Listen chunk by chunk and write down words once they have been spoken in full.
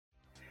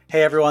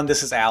Hey everyone,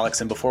 this is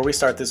Alex, and before we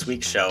start this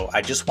week's show,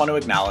 I just want to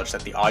acknowledge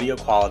that the audio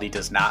quality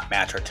does not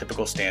match our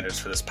typical standards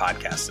for this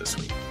podcast this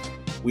week.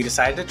 We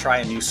decided to try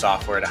a new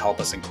software to help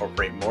us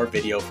incorporate more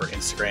video for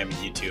Instagram and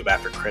YouTube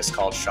after Chris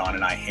called Sean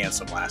and I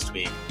handsome last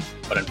week,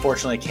 but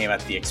unfortunately came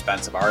at the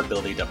expense of our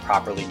ability to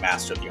properly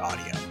master the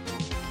audio.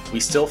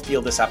 We still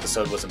feel this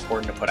episode was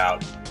important to put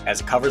out,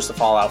 as it covers the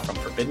fallout from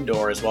Forbidden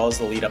Door as well as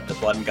the lead up to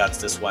Blood and Guts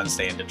this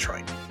Wednesday in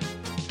Detroit.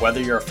 Whether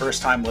you're a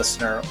first-time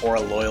listener or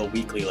a loyal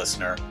weekly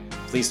listener,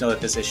 please know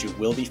that this issue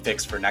will be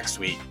fixed for next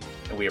week,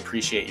 and we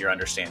appreciate your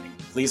understanding.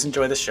 Please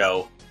enjoy the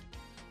show.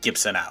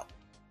 Gibson out.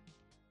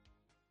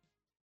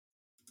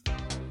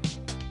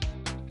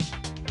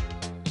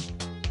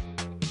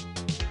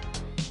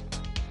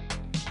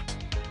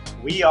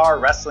 We are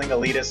Wrestling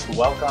Elitists.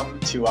 Welcome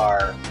to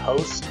our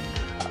post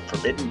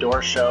Forbidden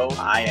Door show.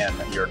 I am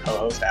your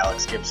co-host,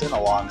 Alex Gibson,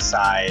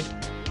 alongside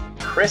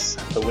Chris,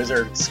 the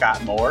Wizard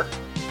Scott Moore,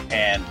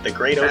 and the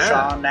great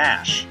O'Shawn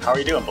Nash. How are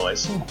you doing,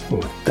 boys?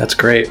 Ooh, that's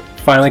great.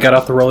 Finally got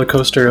off the roller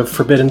coaster of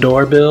Forbidden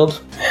Door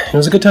build. It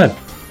was a good time.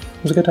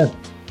 It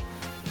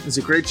was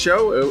a great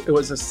show. It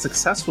was a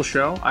successful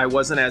show. I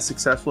wasn't as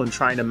successful in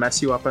trying to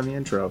mess you up on the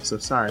intro, so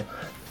sorry.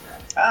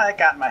 It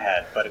got in my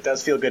head, but it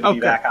does feel good to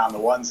be back on the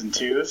ones and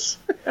twos.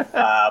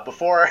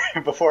 Before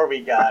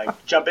we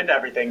jump into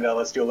everything, though,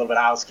 let's do a little bit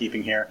of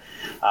housekeeping here.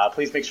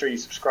 Please make sure you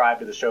subscribe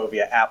to the show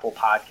via Apple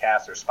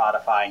Podcasts or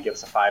Spotify and give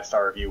us a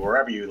 5-star review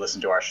wherever you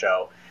listen to our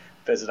show.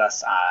 Visit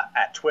us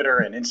at Twitter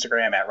and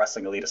Instagram at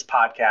Wrestling Elitist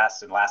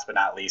Podcast. And last but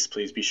not least,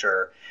 please be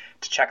sure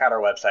to check out our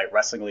website,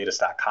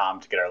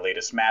 WrestlingElitist.com, to get our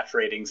latest match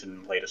ratings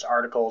and latest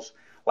articles.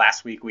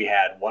 Last week, we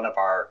had one of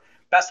our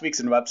best weeks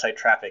in website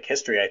traffic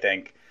history, I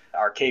think.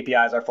 Our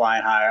KPIs are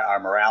flying high. Our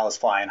morale is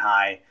flying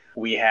high.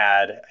 We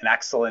had an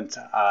excellent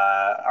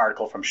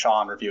article from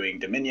Sean reviewing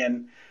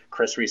Dominion.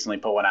 Chris recently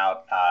put one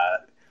out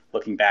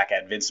looking back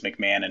at Vince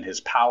McMahon and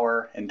his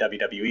power in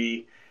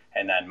WWE.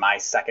 And then my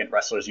second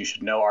Wrestlers You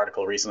Should Know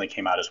article recently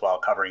came out as well,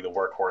 covering the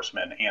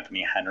workhorsemen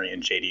Anthony Henry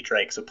and JD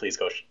Drake. So please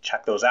go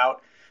check those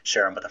out.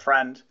 Share them with a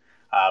friend.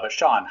 But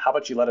Sean, how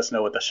about you let us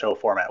know what the show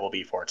format will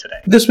be for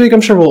today? This week, I'm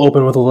sure we'll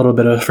open with a little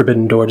bit of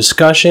Forbidden Door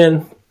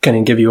discussion, kind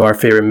of give you our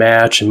favorite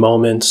match and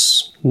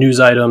moments, news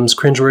items,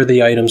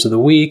 cringeworthy items of the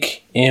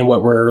week, and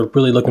what we're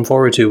really looking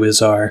forward to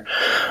is our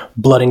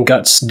Blood and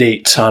Guts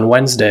date on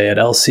Wednesday at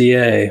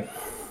LCA.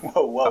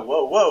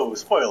 Whoa.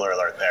 Spoiler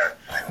alert there.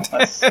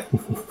 Let's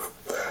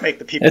make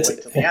the people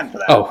wait till the end for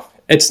that. Oh,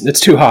 it's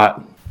too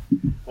hot.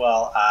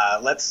 Well,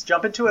 let's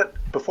jump into it.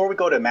 Before we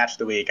go to Match of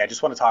the Week, I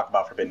just want to talk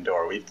about Forbidden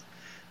Door.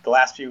 The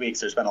last few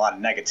weeks, there's been a lot of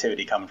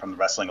negativity coming from the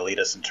Wrestling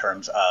Elitists in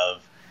terms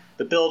of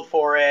the build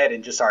for it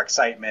and just our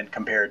excitement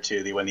compared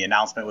to when the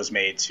announcement was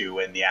made to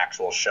when the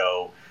actual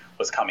show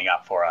was coming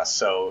up for us.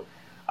 So,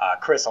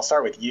 Chris, I'll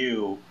start with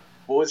you.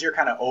 What was your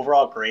kind of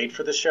overall grade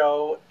for the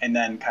show? And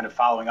then kind of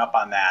following up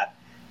on that,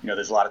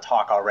 there's a lot of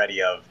talk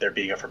already of there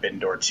being a Forbidden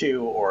Door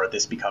 2 or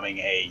this becoming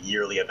a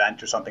yearly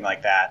event or something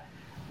like that.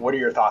 What are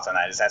your thoughts on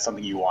that? Is that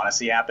something you want to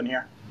see happen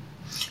here?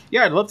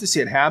 Yeah, I'd love to see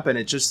it happen.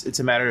 It's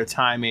a matter of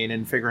timing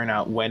and figuring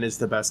out when is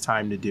the best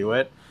time to do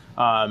it,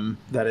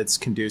 that it's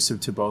conducive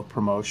to both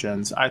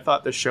promotions. I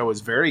thought the show was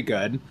very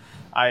good.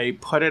 I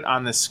put it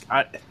on this,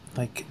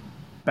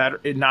 better,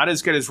 not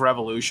as good as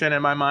Revolution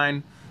in my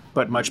mind,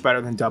 but much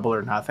better than Double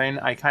or Nothing.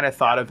 I kind of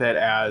thought of it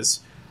as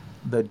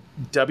the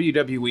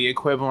WWE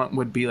equivalent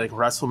would be like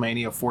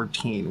WrestleMania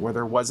 14, where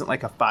there wasn't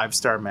like a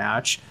 5-star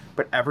match,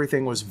 but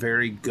everything was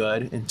very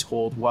good and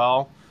told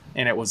well.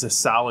 And it was a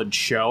solid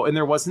show. And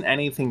there wasn't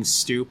anything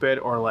stupid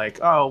or like,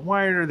 oh,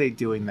 why are they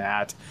doing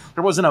that?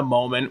 There wasn't a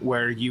moment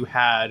where you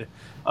had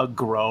a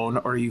groan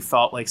or you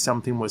felt like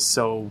something was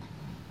so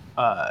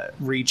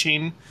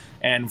reaching.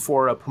 And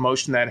for a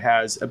promotion that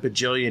has a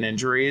bajillion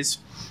injuries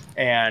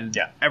and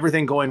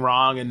everything going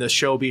wrong and the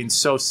show being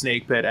so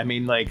snake bit, I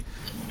mean, like,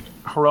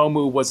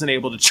 Hiromu wasn't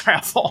able to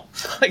travel,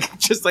 and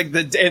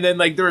then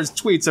there was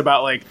tweets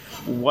about like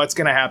what's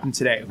going to happen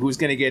today, who's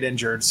going to get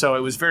injured. So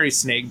it was very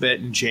snake bit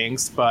and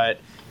jinxed,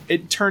 but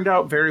it turned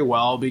out very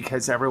well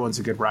because everyone's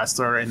a good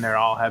wrestler and they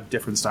all have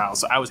different styles.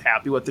 So I was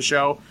happy with the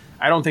show.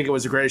 I don't think it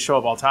was the greatest show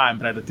of all time,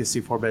 but I'd like to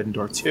see Forbidden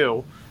Door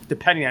 2,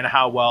 depending on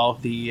how well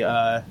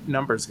the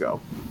numbers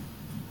go.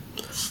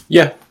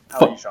 Yeah.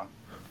 How are you, Sean?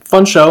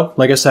 Fun show.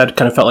 Like I said,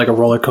 kind of felt like a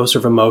roller coaster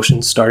of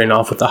emotions, starting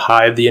off with the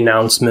high of the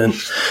announcement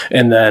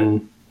and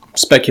then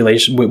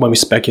speculation when we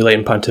speculate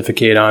and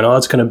pontificate on,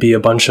 it's going to be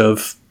a bunch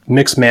of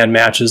mixed man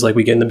matches like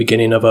we get in the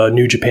beginning of a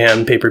New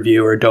Japan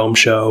pay-per-view or a Dome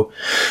show.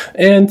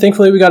 And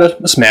thankfully we got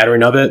a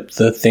smattering of it.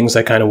 The things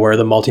that kind of were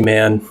the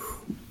multi-man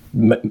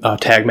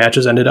tag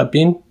matches ended up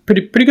being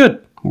pretty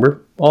good. We're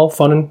all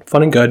fun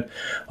and good.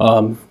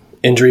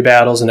 Injury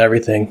battles and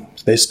everything.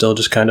 They still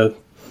just kind of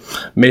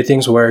made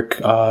things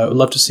work. Would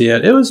love to see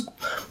it. It was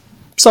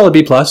solid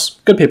B+,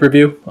 good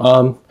pay-per-view.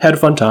 Had a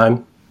fun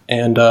time,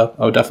 and I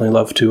would definitely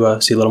love to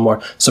see a little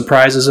more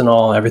surprises and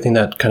all. Everything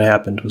that kind of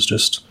happened was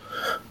just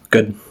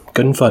good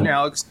good and fun. And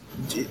Alex,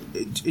 do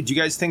you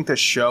guys think the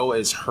show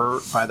is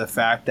hurt by the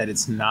fact that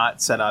it's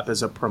not set up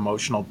as a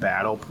promotional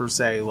battle per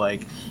se?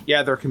 Like,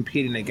 yeah, they're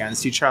competing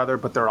against each other,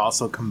 but they're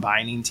also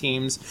combining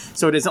teams.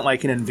 So it isn't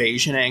like an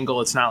invasion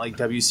angle. It's not like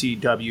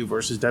WCW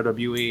versus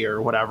WWE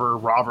or whatever,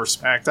 Raw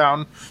versus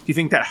SmackDown. Do you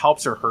think that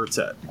helps or hurts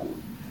it?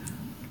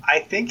 I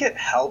think it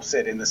helps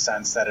it in the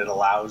sense that it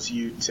allows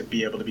you to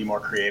be able to be more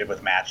creative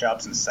with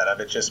matchups instead of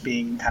it just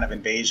being kind of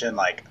invasion,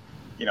 like,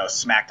 you know,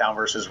 SmackDown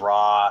versus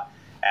Raw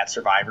at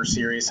Survivor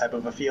Series type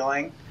of a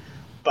feeling.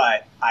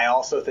 But I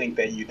also think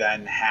that you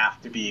then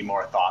have to be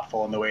more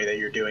thoughtful in the way that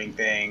you're doing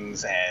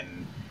things,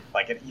 and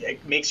like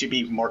it makes you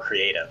be more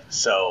creative.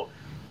 So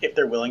if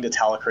they're willing to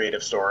tell a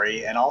creative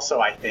story, and also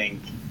I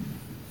think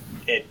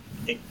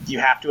you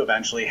have to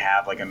eventually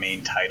have like a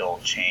main title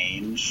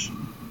change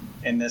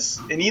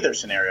in either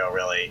scenario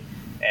really.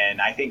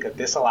 And I think that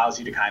this allows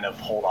you to kind of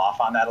hold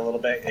off on that a little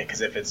bit,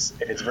 because if it's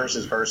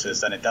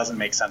versus, then it doesn't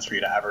make sense for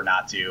you to ever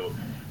not do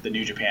the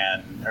New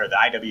Japan or the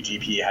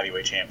IWGP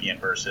Heavyweight Champion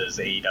versus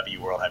the AEW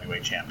World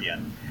Heavyweight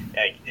Champion.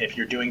 Like, if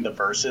you're doing the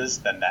versus,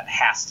 then that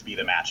has to be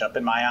the matchup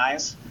in my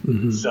eyes.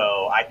 Mm-hmm.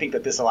 So I think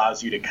that this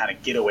allows you to kind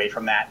of get away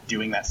from that,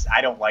 doing that.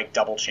 I don't like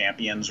double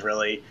champions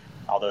really,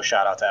 although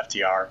shout out to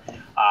FTR.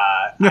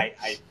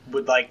 I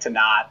would like to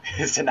not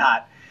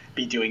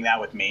be doing that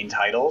with main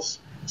titles.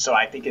 So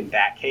I think in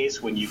that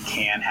case, when you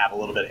can have a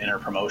little bit of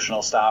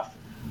interpromotional stuff,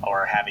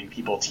 or having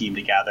people team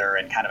together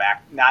and kind of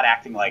not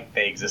acting like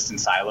they exist in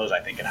silos, I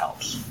think it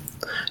helps.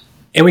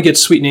 And we get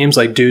sweet names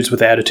like Dudes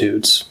with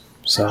Attitudes.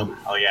 So,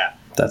 oh yeah,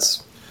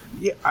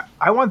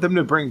 I want them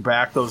to bring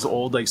back those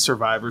old like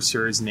Survivor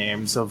Series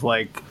names of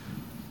like,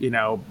 you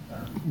know,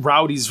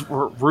 Rowdy's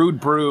Rude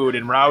Brood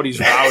and Rowdy's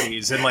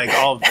Rowdies and like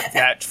all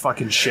that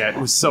fucking shit.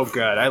 It was so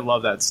good. I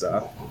love that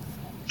stuff.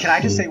 Can I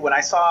just say, when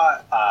I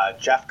saw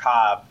Jeff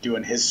Cobb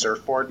doing his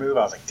surfboard move,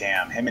 I was like,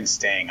 damn, him and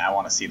Sting, I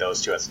want to see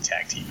those two as a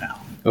tag team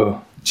now.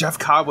 Oh, Jeff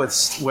Cobb with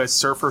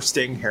Surfer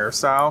Sting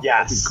hairstyle?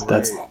 Yes.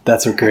 That's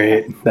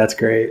great. That's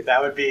great.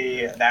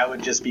 That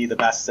would just be the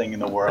best thing in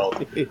the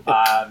world.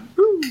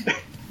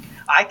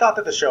 I thought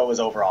that the show was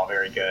overall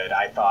very good.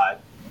 I thought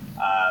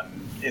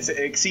it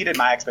exceeded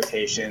my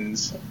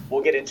expectations.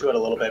 We'll get into it a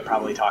little bit,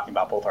 probably talking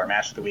about both our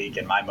match of the week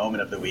and my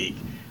moment of the week.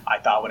 I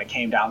thought when it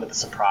came down to the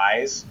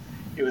surprise,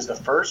 it was the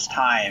first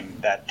time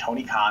that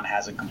Tony Khan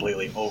hasn't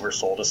completely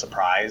oversold a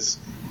surprise,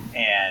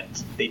 and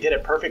they did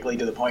it perfectly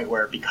to the point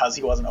where, because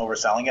he wasn't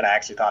overselling it, I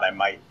actually thought I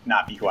might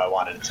not be who I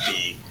wanted it to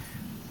be.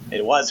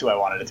 It was who I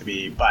wanted it to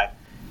be, but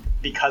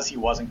because he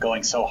wasn't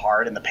going so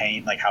hard in the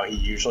paint like how he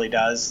usually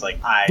does, like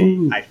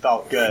I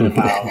felt good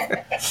about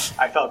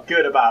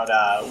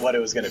what it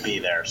was going to be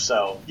there.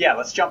 So yeah,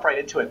 let's jump right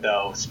into it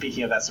though.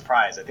 Speaking of that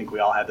surprise, I think we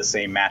all had the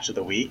same match of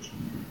the week.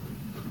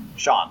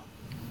 Sean,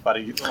 why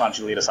don't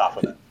you lead us off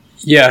with it?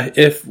 Yeah,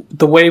 if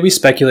the way we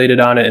speculated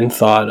on it and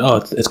thought,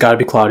 oh, it's got to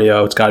be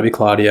Claudio,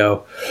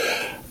 the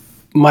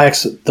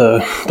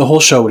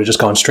whole show would have just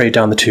gone straight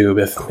down the tube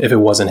if it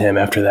wasn't him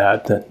after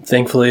that.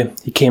 Thankfully,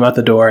 he came out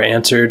the door,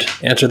 answered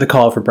the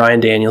call for Bryan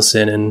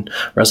Danielson, and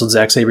wrestled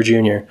Zack Sabre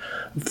Jr.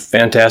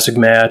 Fantastic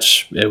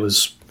match. It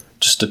was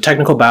just a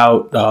technical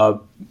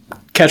bout,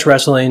 catch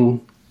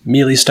wrestling,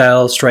 melee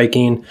style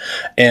striking,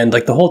 and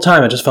like the whole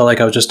time I just felt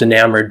like I was just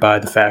enamored by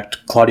the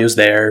fact Claudio's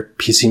there.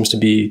 He seems to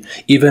be,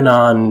 even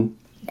on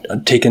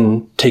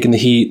taking the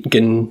heat,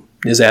 getting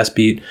his ass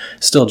beat,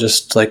 still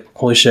just like,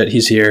 holy shit,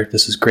 he's here.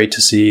 This is great to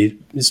see.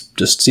 He's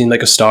just seemed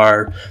like a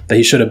star that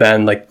he should have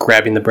been, like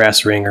grabbing the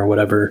brass ring or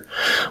whatever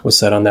was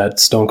said on that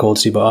Stone Cold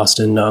Steve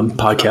Austin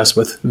podcast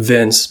with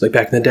Vince, like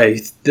back in the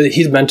day.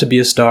 He's meant to be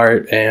a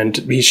star, and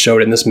he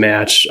showed it in this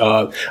match.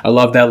 I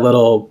love that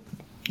little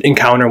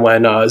encounter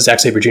when Zack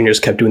Sabre Jr.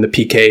 just kept doing the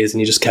PKs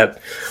and he just kept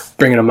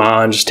bringing them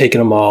on, just taking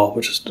them all,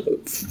 which is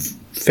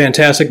a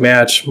fantastic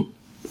match.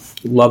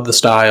 Love the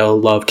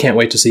style. Can't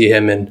wait to see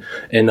him in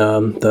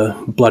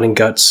the Blood and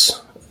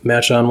Guts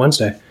match on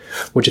Wednesday.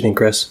 What do you think,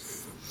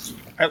 Chris?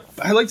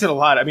 I liked it a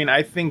lot. I mean,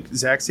 I think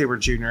Zack Sabre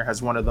Jr.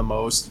 has one of the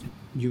most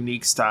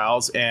unique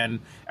styles, and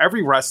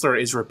every wrestler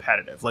is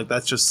repetitive. Like,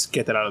 let's just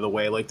get that out of the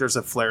way. Like, there's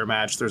a Flair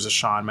match, there's a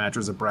Shawn match,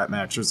 there's a Brett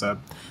match, there's a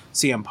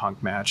CM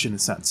Punk match in a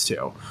sense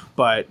too.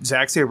 But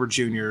Zack Sabre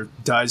Jr.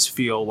 does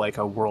feel like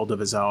a world of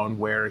his own,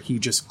 where he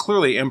just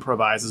clearly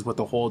improvises with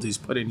the hold he's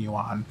putting you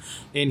on.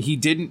 And he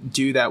didn't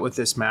do that with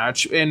this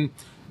match. And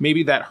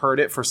maybe that hurt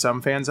it for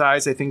some fans'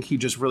 eyes. I think he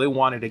just really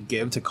wanted to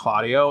give to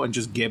Claudio and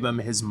just give him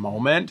his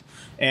moment.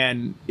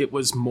 And it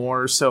was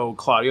more so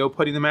Claudio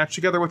putting the match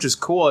together, which is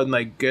cool and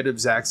like good of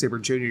Zack Sabre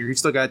Jr. He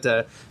still got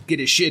to get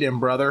his shit in,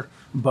 brother.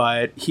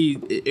 But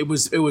it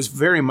was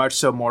very much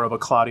so more of a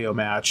Claudio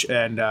match,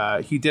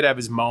 and he did have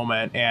his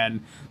moment,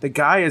 and the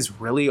guy is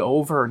really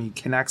over and he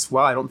connects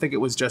well. I don't think it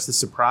was just a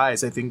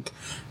surprise. I think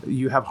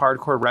you have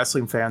hardcore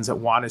wrestling fans that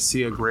want to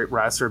see a great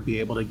wrestler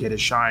be able to get a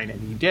shine, and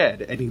he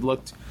did, and he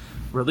looked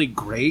really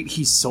great.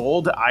 He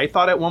sold. I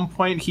thought at one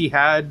point he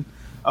had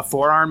a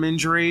forearm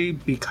injury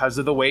because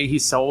of the way he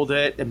sold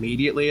it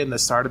immediately in the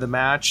start of the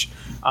match.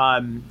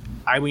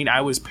 I mean,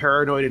 I was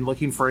paranoid and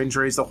looking for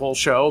injuries the whole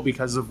show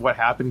because of what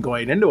happened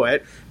going into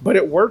it, but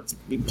it worked.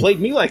 He played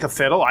me like a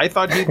fiddle. I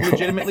thought he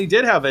legitimately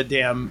did have a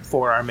damn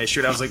forearm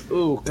issue. And I was like,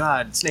 "Ooh,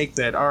 God, snake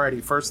bit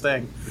already, first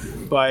thing."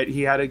 But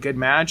he had a good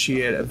match. He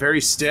had a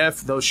very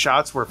stiff. Those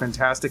shots were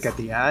fantastic at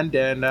the end,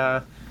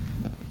 and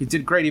he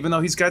did great, even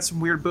though he's got some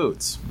weird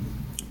boots.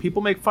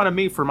 People make fun of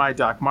me for my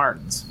Doc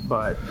Martens,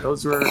 but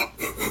those were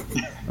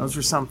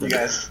something.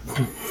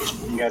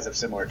 You guys have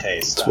similar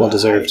tastes. It's well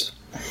deserved.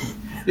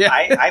 Yeah.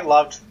 I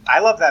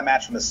loved that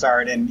match from the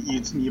start, and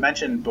you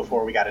mentioned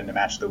before we got into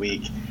match of the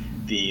week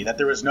that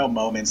there was no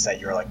moments that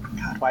you were like,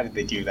 God, why did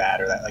they do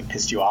that, or that like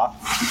pissed you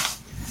off.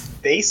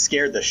 They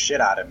scared the shit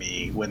out of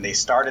me when they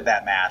started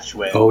that match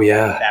with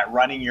that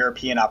running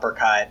European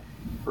uppercut,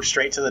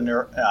 straight to the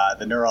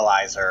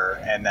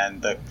neuralizer, and then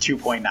the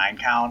 2.9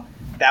 count.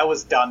 That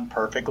was done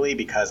perfectly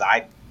because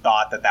I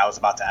thought that was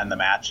about to end the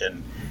match,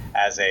 and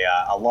as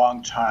a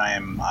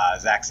long-time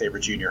Zack Sabre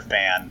Jr.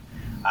 fan,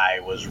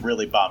 I was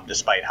really bummed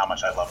despite how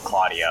much I love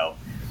Claudio.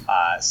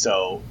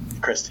 So,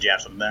 Chris, did you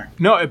have something there?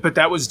 No, but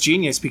that was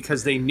genius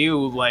because they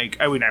knew, like,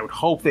 I mean, I would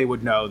hope they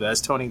would know this.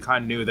 Tony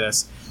Khan knew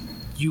this.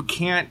 You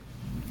can't,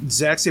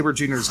 Zack Sabre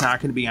Jr. is not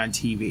going to be on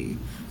TV.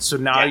 So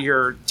now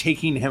you're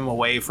taking him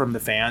away from the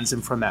fans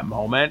and from that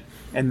moment,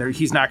 and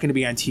he's not going to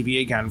be on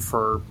TV again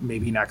for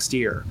maybe next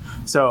year.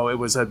 So it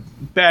was a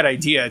bad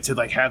idea to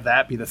like have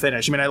that be the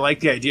finish. I mean, I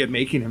like the idea of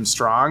making him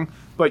strong,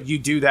 but you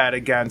do that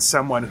against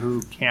someone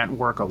who can't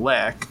work a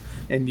lick,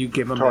 and you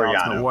give him the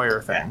Ultimate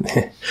Warrior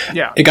thing.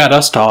 Yeah, it got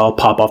us to all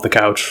pop off the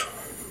couch.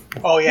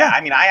 Oh yeah,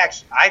 I mean, I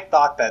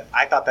thought that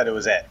it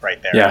was it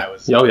right there. Yeah.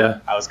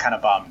 I was kind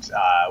of bummed.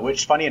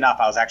 Which, funny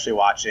enough, I was actually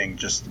watching,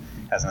 just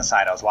as an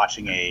aside, I was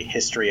watching a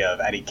history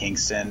of Eddie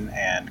Kingston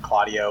and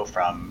Claudio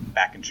from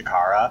back in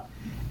Chikara,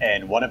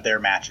 and one of their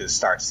matches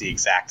starts the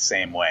exact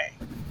same way,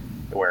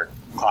 where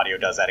Claudio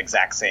does that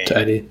exact same to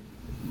Eddie.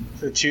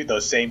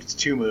 Those same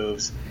two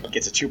moves,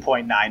 gets a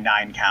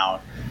 2.99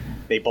 count.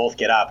 They both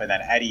get up, and then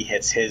Eddie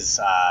hits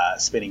his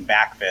spinning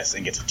back fist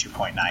and gets a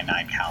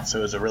 2.99 count. So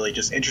it was a really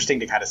just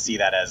interesting to kind of see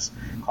that as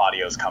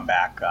Claudio's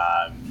comeback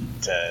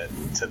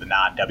to the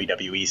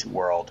non-WWE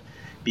world,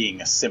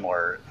 being a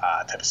similar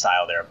type of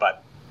style there.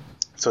 But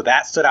so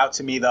that stood out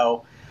to me,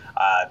 though,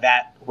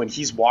 that when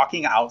he's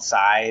walking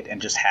outside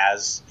and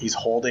he's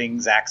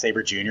holding Zack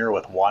Sabre Jr.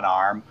 with one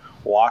arm,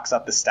 walks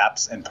up the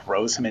steps and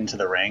throws him into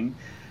the ring.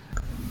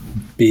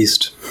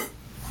 Beast.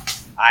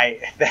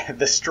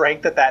 The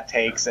strength that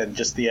takes, and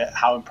just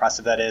how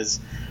impressive that is.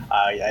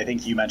 I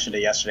think you mentioned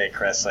it yesterday,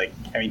 Chris. Like,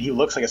 I mean, he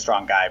looks like a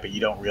strong guy, but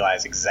you don't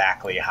realize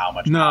exactly how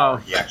much power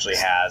he actually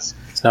has.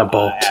 It's not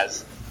bulk.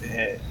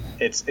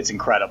 It's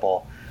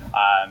incredible.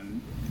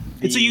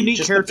 It's a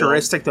unique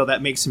characteristic, though,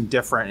 that makes him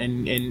different,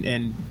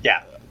 and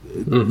yeah,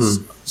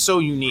 so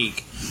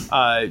unique.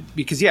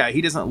 Because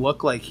he doesn't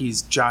look like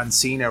he's John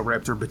Cena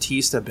ripped or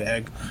Batista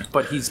big,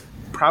 but he's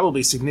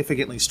probably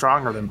significantly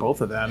stronger than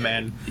both of them,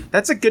 and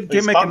that's a good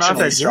gimmick and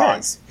offense.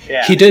 Strong.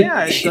 Yeah. He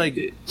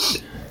did.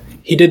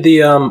 He did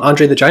the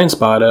Andre the Giant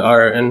spot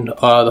and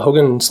the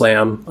Hogan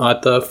Slam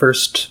at the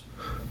first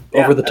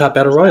over the top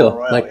Battle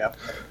Royal.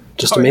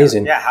 Just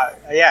amazing.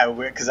 Yeah,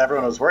 because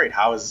everyone was worried.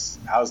 How is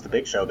the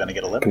Big Show going to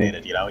get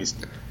eliminated? You know, he's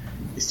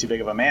too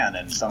big of a man,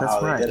 and somehow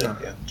they did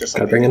it. Just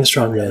gotta bring in the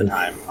strong man.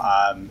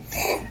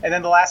 And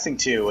then the last thing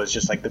too was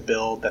just like the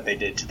build that they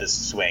did to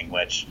this swing,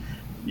 which,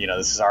 you know,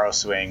 the Cesaro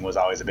swing was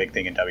always a big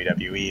thing in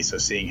WWE. So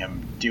seeing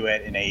him do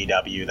it in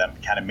AEW, them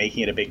kind of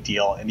making it a big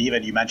deal, and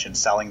even you mentioned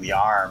selling the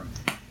arm,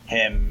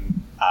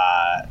 him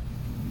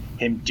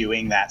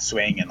doing that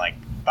swing and like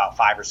about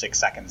 5 or 6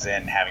 seconds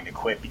in having to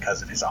quit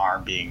because of his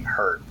arm being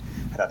hurt.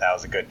 I thought that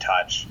was a good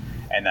touch.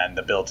 And then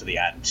the build to the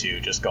end too,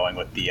 just going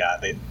with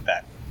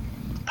that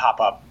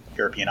pop-up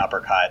European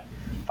uppercut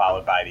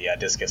followed by the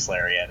discus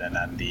lariat and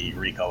then the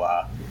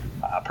Ricola.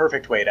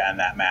 Perfect way to end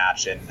that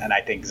match. And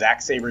I think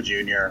Zack Sabre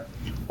Jr.,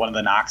 one of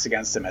the knocks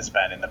against him has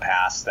been in the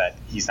past that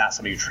he's not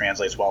somebody who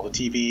translates well to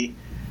TV,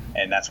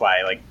 and that's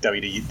why like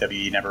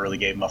WWE never really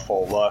gave him a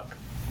full look,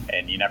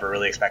 and you never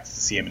really expected to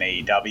see him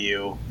in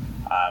AEW.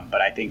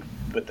 But I think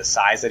with the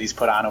size that he's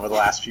put on over the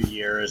last few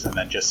years, and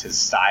then just his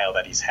style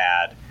that he's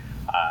had,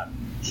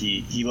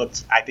 he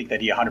looked. I think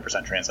that he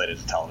 100% translated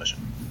to television.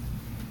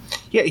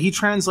 Yeah, he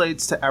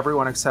translates to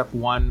everyone except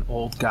one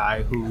old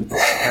guy who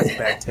has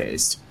bad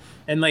taste.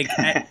 And like,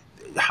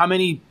 how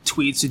many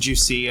tweets did you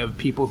see of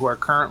people who are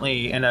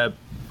currently in a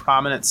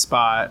prominent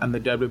spot on the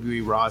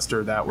WWE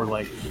roster that were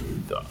like,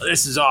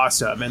 "This is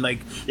awesome," and like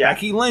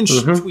Becky Lynch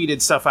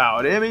tweeted stuff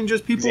out. I mean,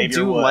 just people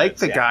Xavier Woods, like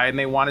the guy, and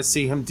they want to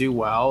see him do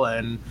well.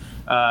 And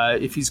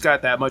if he's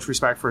got that much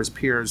respect for his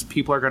peers,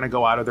 people are going to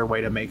go out of their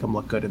way to make him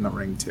look good in the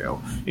ring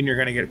too, and you're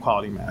going to get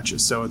quality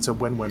matches. So it's a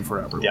win-win for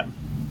everyone. Yeah.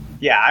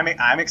 Yeah,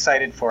 I'm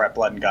excited for at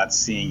Blood and Guts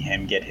seeing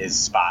him get his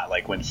spot.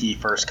 Like when he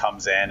first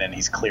comes in and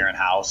he's clearing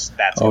house.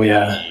 That's gonna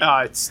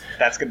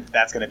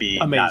be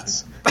amazing.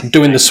 Nuts.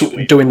 Doing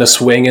the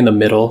swing in the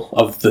middle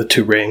of the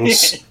two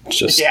rings,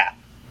 just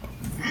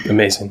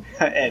amazing.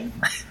 And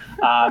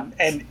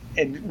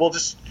we'll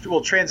just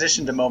we'll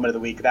transition to moment of the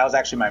week. That was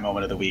actually my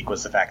moment of the week,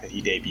 was the fact that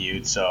he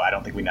debuted. So I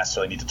don't think we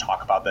necessarily need to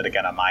talk about that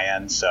again on my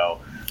end. So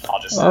I'll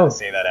just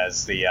say that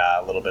as the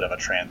little bit of a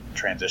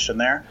transition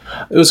there.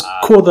 It was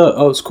cool.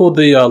 It was cool.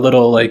 The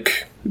little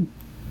like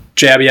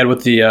jab he had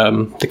with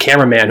the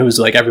cameraman, who's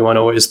like everyone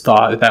always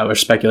thought that was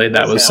speculated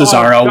that was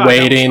Cesaro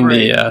awaiting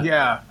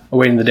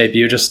the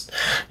debut. Just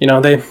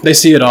they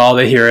see it all,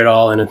 they hear it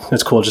all, and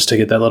it's cool just to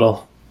get that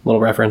little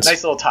reference.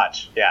 Nice little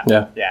touch.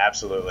 Yeah,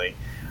 absolutely.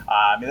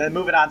 And then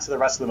moving on to the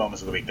rest of the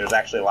moments of the week, there's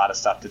actually a lot of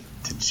stuff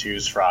to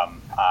choose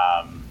from.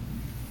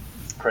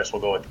 Chris,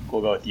 we'll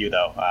go with you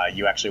though.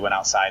 You actually went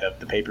outside of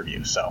the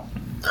pay-per-view, so.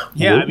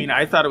 Yeah, I mean,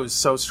 I thought it was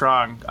so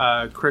strong.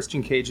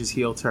 Christian Cage's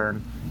heel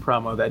turn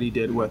promo that he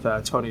did with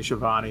Tony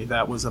Schiavone,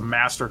 that was a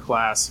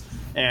masterclass,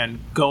 and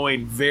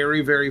going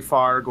very, very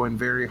far, going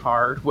very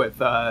hard with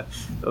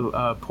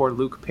poor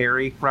Luke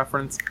Perry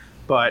reference.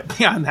 But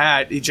beyond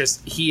that,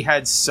 he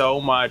had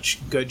so much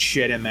good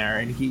shit in there,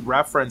 and he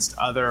referenced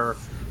other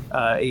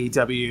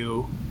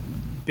AEW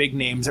big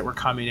names that were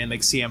coming in, like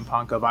CM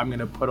Punk, I'm going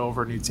to put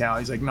over new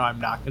talent. He's like, no, I'm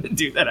not going to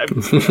do that.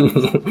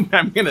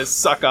 I'm going to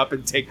suck up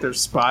and take their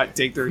spot,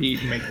 take their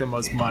heat, and make the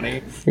most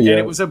money. Yeah. And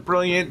it was a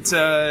brilliant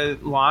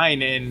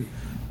line, and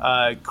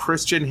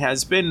Christian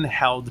has been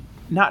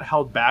not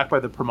held back by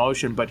the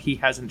promotion, but he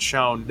hasn't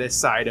shown this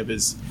side of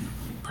his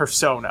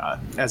persona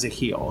as a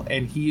heel,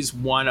 and he's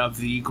one of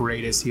the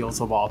greatest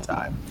heels of all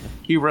time.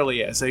 He really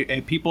is.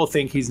 And people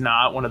think he's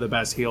not one of the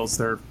best heels.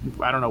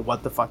 I don't know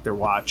what the fuck they're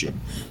watching.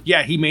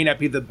 Yeah, he may not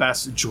be the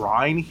best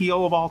drawing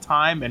heel of all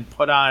time and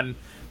put on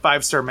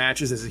 5-star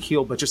matches as a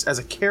heel, but just as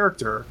a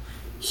character,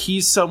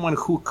 he's someone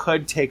who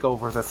could take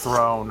over the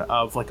throne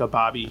of like a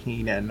Bobby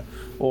Heenan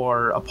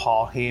or a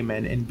Paul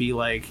Heyman and be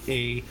like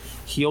a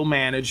heel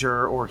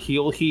manager or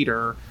heel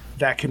heater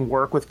that can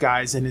work with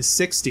guys in his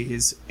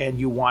 60s, and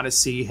you want to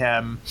see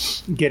him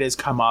get his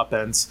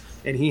comeuppance.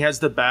 And he has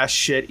the best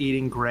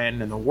shit-eating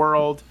grin in the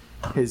world.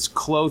 His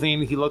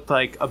clothing, he looked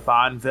like a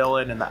Bond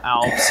villain in the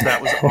Alps.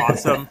 That was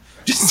awesome.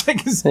 Just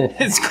like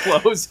his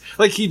clothes.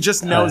 Like, he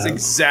just knows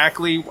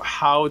exactly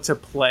how to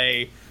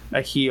play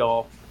a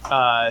heel,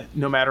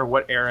 no matter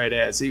what era it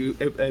is.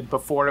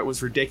 Before it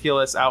was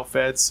ridiculous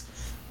outfits,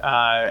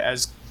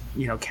 as,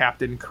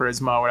 Captain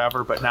Charisma or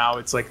whatever, but now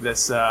it's like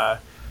this... something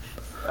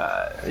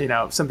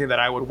that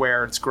I would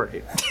wear. It's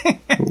great. You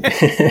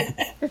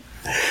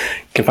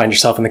can find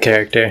yourself in the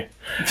character.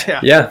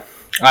 Yeah.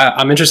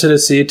 I'm interested to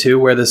see too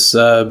where this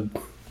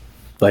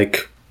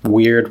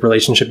weird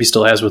relationship he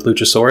still has with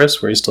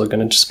Luchasaurus, where he's still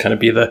going to just kind of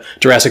be the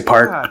Jurassic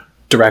Park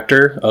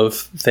director of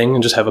thing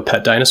and just have a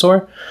pet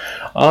dinosaur.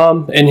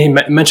 And he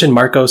mentioned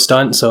Marco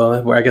Stunt,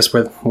 so I guess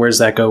where does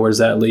that go? Where does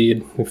that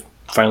lead? We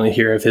finally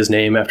hear of his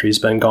name after he's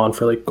been gone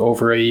for like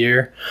over a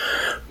year.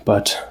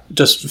 But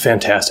just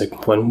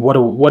fantastic.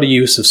 What a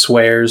use of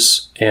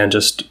swears and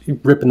just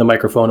ripping the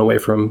microphone away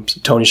from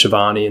Tony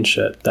Schiavone and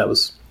shit. That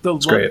was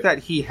look great. That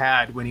he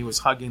had when he was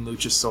hugging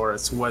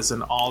Luchasaurus was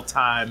an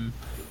all-time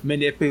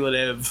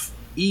manipulative,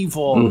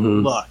 evil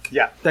look.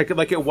 Yeah,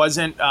 like it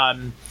wasn't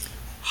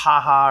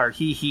haha or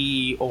hee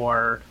hee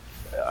or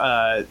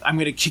I'm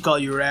going to kick all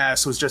your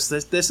ass. It was just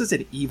this is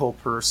an evil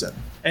person,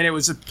 and it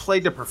was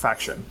played to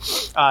perfection.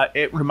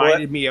 It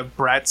reminded me of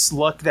Brett's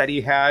look that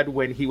he had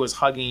when he was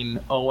hugging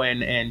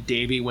Owen and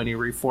Davey when he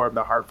reformed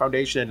the Hart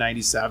Foundation in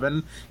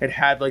 '97. It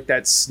had like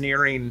that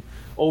sneering,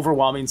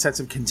 overwhelming sense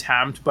of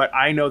contempt, but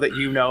I know that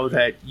you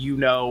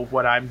know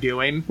what I'm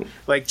doing.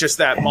 Like, just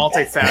that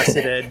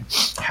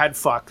multifaceted head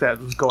fuck that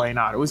was going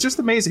on. It was just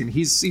amazing.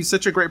 He's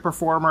such a great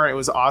performer. It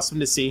was awesome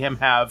to see him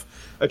have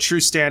a true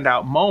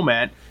standout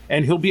moment,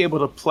 and he'll be able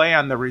to play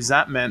on the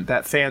resentment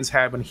that fans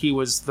had when he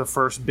was the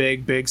first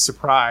big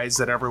surprise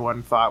that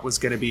everyone thought was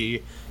going to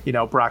be,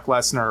 Brock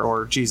Lesnar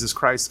or Jesus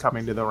Christ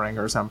coming to the ring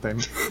or something.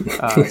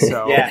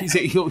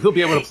 He'll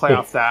be able to play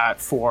off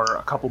that for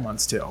a couple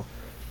months too.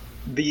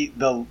 The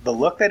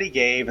look that he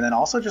gave, and then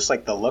also just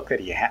like the look that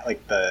he had,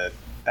 like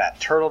that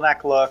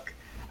turtleneck look,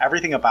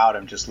 everything about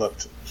him just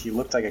looked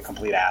like a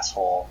complete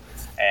asshole.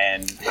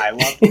 And I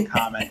love the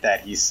comment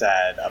that he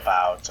said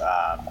about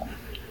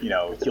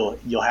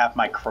you'll have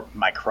my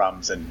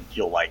crumbs and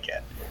you'll like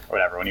it or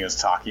whatever, when he was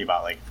talking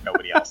about like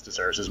nobody else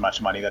deserves as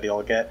much money that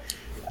he'll get.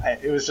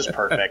 It was just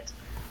perfect.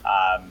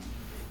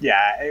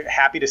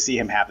 Happy to see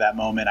him have that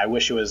moment. I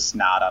wish it was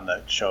not on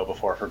the show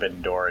before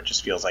Forbidden Door. It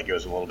just feels like it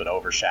was a little bit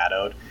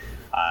overshadowed.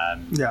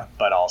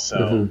 But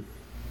also,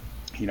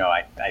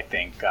 I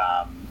think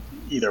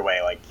either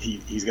way, like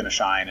he's going to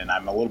shine, and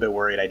I'm a little bit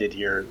worried. I did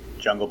hear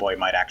Jungle Boy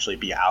might actually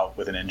be out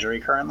with an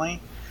injury currently,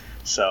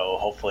 so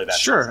hopefully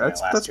that's not going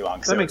to last too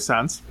long. That makes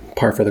sense.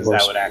 Par for the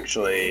course. That would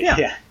actually,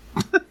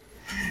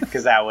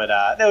 because that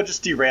would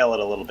just derail it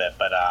a little bit.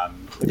 But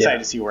excited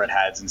to see where it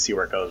heads and see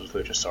where it goes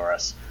with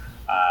Luchasaurus.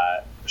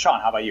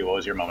 Sean, how about you? What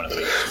was your moment of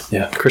the week?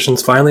 Yeah,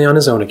 Christian's finally on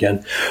his own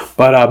again.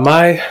 But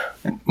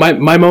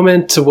my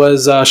moment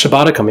was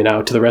Shibata coming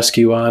out to the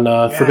rescue on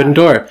Forbidden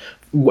Door.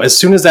 as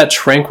soon as that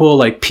tranquil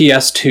like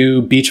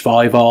PS2 beach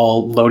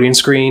volleyball loading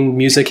screen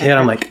music hit,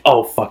 I'm like,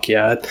 oh fuck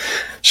yeah,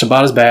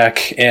 Shibata's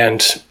back.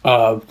 And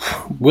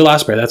Will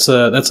Ospreay, that's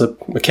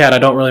a cat I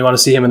don't really want to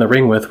see him in the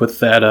ring with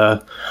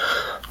that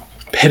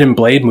hidden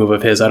blade move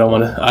of his. I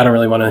don't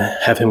really want to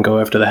have him go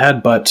after the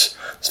head, but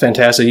it's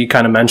fantastic. You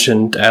kind of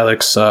mentioned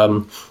Alex.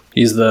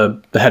 He's the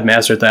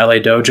headmaster at the LA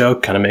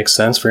Dojo. Kind of makes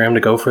sense for him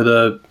to go for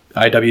the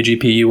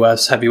IWGP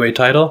US heavyweight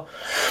title.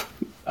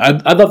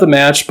 I'd love the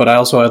match, but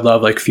I'd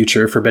love like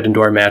future Forbidden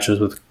Door matches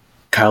with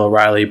Kyle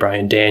O'Reilly,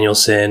 Bryan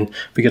Danielson.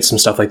 We get some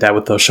stuff like that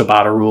with those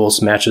Shibata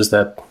Rules matches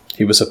that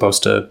he was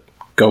supposed to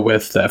go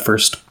with that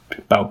first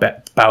bout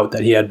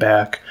that he had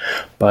back.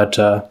 But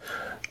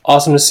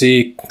awesome to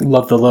see.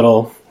 Love the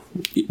little.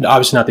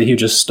 Obviously not the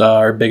hugest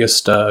or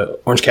biggest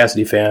Orange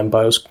Cassidy fan,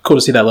 but it was cool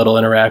to see that little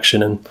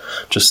interaction and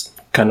just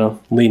kind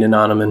of leaning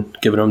on him and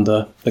giving him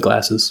the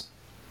glasses.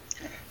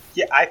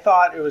 Yeah, I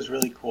thought it was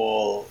really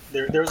cool.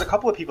 There was a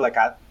couple of people that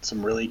got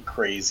some really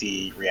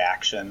crazy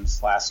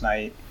reactions last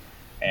night.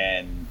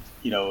 And,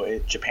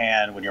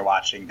 Japan, when you're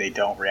watching, they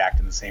don't react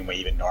in the same way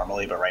even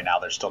normally. But right now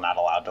they're still not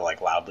allowed to,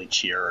 like, loudly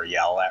cheer or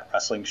yell at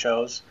wrestling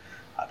shows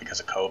because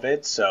of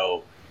COVID.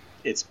 So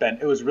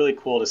it was really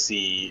cool to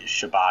see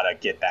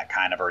Shibata get that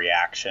kind of a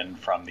reaction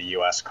from the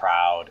U.S.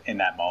 crowd in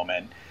that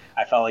moment.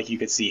 I felt like you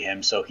could see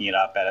him soaking it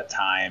up at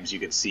times. You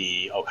could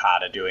see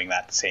Okada doing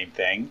that same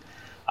thing.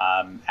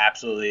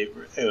 Absolutely,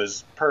 it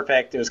was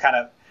perfect. It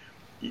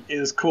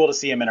was cool to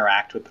see him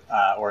interact with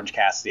Orange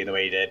Cassidy the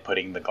way he did,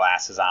 putting the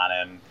glasses on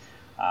him.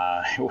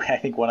 I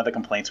think one of the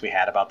complaints we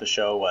had about the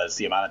show was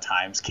the amount of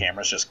times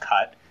cameras just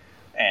cut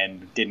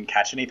and didn't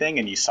catch anything,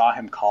 and you saw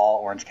him call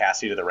Orange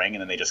Cassidy to the ring,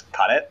 and then they just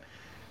cut it,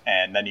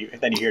 and then you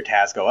hear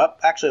Taz go up.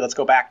 Actually, let's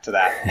go back to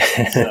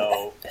that.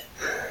 So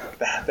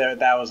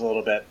that was a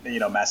little bit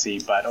messy,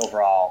 but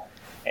overall.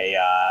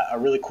 A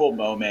really cool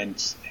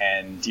moment.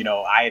 And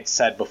I had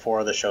said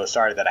before the show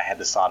started that I had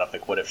this thought of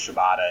like, what if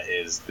Shibata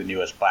is the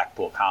newest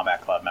Blackpool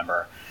Combat Club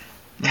member?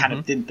 Kind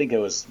of didn't think it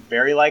was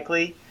very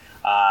likely,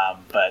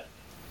 but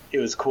it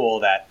was cool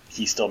that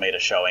he still made a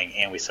showing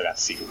and we still got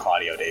to see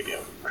Claudio debut.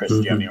 Chris, do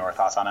you have any more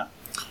thoughts on it?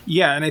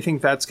 Yeah, and I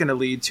think that's going to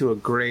lead to a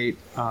great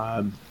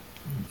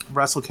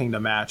Wrestle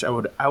Kingdom match. I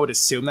would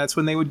assume that's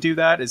when they would do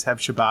that, is have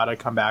Shibata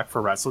come back for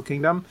Wrestle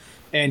Kingdom.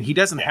 And he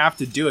doesn't have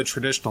to do a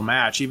traditional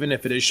match, even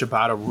if it is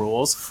Shibata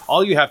Rules.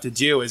 All you have to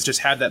do is just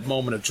have that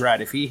moment of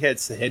dread. If he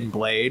hits the Hidden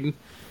Blade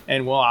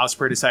and Will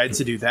Ospreay decides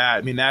to do that,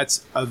 I mean,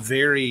 that's a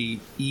very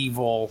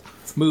evil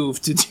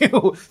move to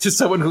do to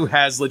someone who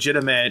has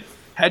legitimate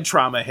head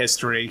trauma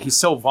history. He's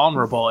so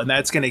vulnerable, and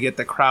that's going to get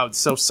the crowd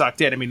so sucked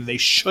in. I mean, they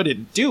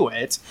shouldn't do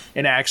it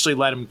and actually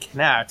let him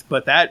connect,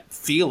 but that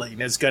feeling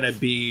is going to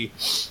be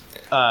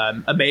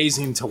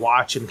amazing to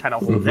watch and kind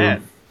of hold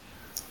in.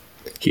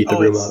 Keep the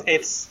room up.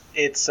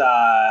 It's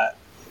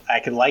I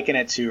could liken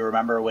it to,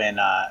 remember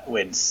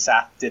when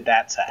Seth did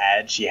that to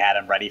Edge, he had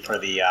him ready for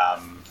the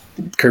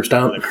curb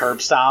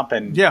stomp,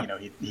 and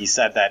he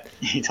said that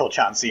he told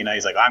John Cena,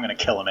 he's like, I'm going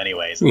to kill him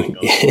anyways, and then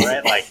goes for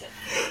it. Like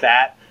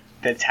that,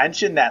 the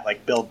tension that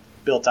like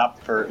built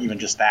up for even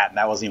just that, and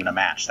that wasn't even a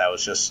match, that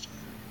was just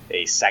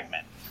a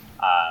segment.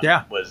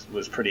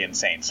 Was pretty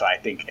insane. So I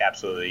think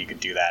absolutely you could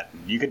do that.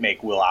 You could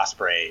make Will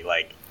Ospreay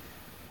like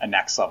a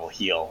next level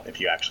heel if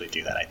you actually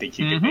do that. I think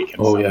you could make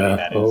him somebody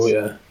that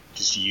is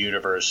just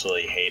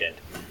universally hated.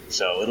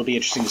 So it'll be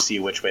interesting to see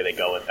which way they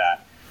go with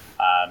that.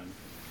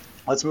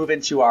 Let's move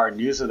into our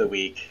news of the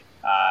week.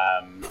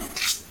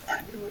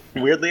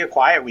 Weirdly a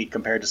quiet week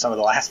compared to some of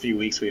the last few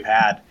weeks we've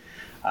had.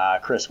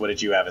 Chris, what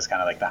did you have as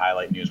kind of like the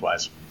highlight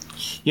news-wise?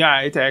 Yeah,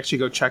 I had to actually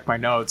go check my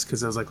notes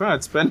because I was like, well,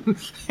 it's been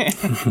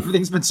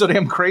everything's been so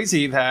damn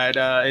crazy that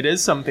it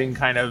is something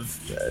kind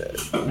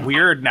of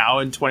weird now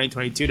in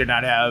 2022 to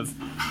not have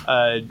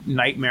a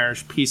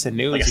nightmarish piece of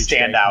news. Like a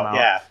standout,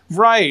 yeah.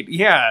 Right,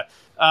 yeah.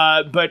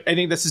 But I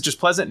think this is just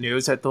pleasant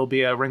news that there'll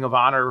be a Ring of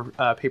Honor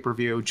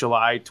pay-per-view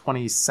July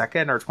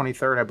 22nd or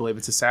 23rd, I believe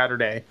it's a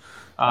Saturday.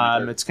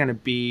 It's going to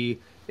be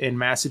in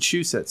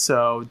Massachusetts.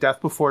 So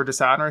Death Before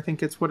Dishonor, I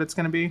think it's what it's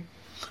going to be.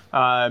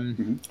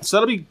 So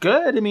that'll be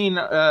good. I mean,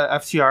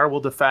 FTR will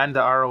defend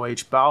the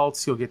ROH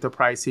belts. You'll get the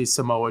pricey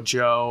Samoa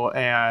Joe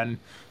and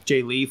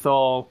Jay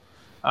Lethal.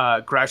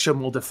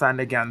 Gresham will defend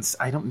against,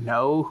 I don't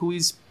know who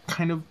he's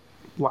kind of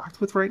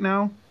locked with right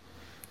now.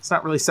 It's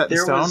not really set in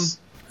stone.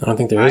 I don't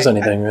think there is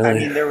anything really. I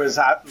mean, there was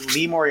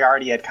Lee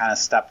Moriarty had kind of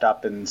stepped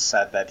up and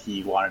said that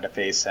he wanted to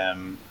face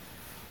him,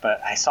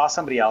 but I saw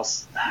somebody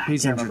else. I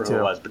can't remember who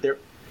it was, but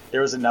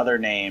there was another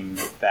name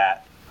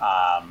that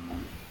I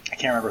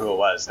can't remember who it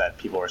was that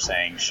people were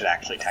saying should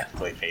actually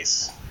technically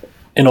face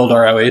an old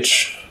ROH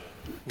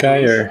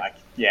guy, or I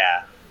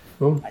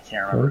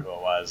can't remember who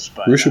it was,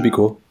 but Rush would be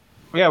cool.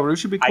 Yeah,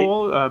 Rush would be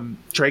cool.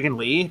 Dragon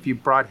Lee, if you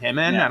brought him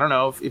in, I don't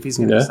know if he's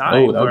going to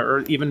sign or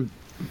even.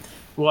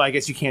 Well, I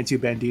guess you can't do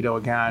Bandito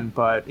again,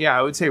 but yeah,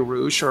 I would say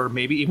Rush or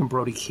maybe even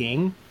Brody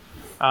King.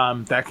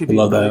 That could be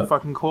really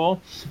fucking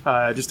cool,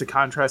 just to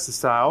contrast the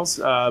styles.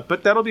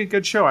 But that'll be a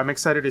good show. I'm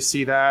excited to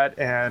see that,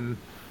 and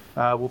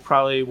we'll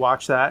probably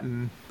watch that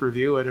and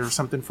review it or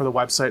something for the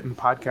website and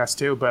the podcast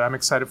too. But I'm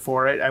excited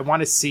for it. I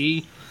want to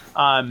see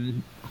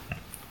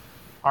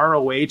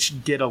ROH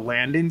get a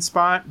landing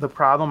spot. The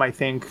problem, I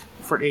think,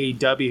 for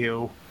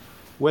AEW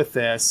with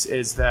this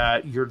is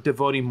that you're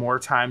devoting more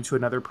time to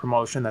another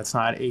promotion that's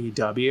not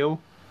AEW.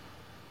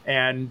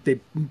 And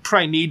they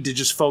probably need to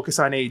just focus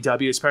on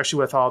AEW, especially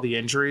with all the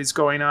injuries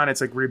going on.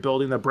 It's like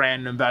rebuilding the brand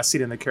and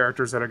investing in the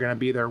characters that are going to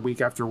be there week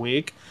after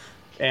week.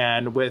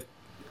 And with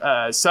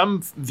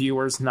some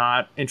viewers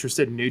not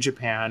interested in New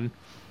Japan,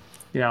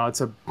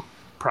 it's a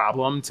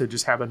problem to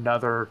just have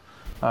another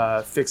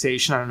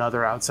fixation on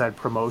another outside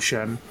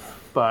promotion.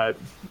 But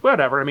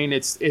whatever. I mean,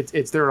 it's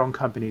their own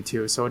company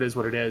too, so it is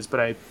what it is.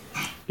 But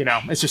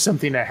it's just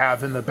something to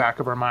have in the back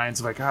of our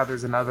minds, like,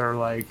 there's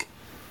another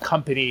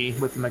company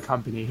within the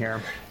company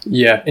here.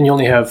 Yeah, and you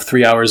only have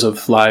 3 hours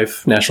of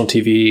live national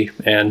TV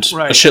and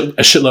right. a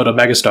shitload of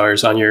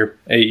megastars on your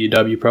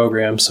AEW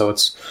program, so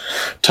it's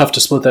tough to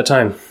split that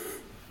time.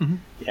 Mm-hmm.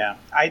 Yeah,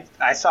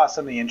 I saw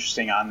something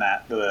interesting on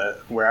that.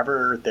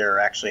 Wherever they're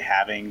actually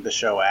having the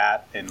show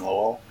at in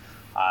Lowell,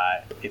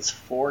 it's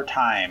 4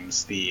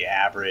 times the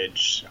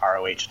average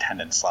ROH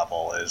attendance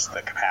level is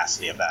the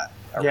capacity of that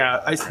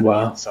arena. Yeah,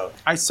 wow. So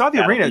I saw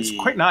the arena. It's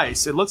quite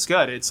nice. It looks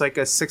good. It's like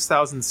a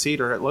 6,000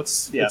 seater.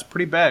 It's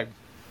pretty big.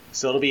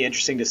 So it'll be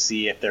interesting to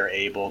see if they're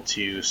able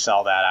to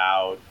sell that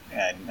out.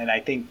 And I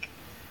think,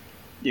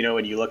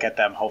 when you look at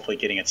them hopefully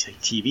getting a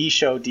TV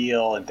show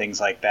deal and things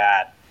like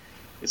that,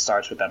 it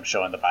starts with them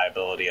showing the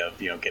viability of,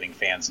 getting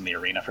fans in the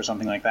arena for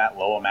something like that.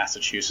 Lowell,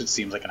 Massachusetts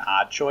seems like an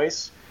odd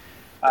choice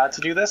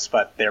to do this,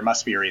 but there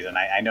must be a reason.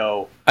 I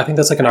know. I think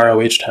that's like an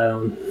ROH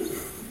town.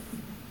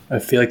 I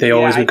feel like they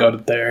always would go to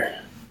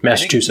there.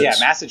 Massachusetts.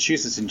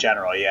 Massachusetts in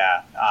general,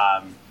 yeah.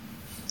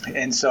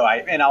 And so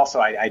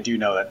I do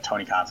know that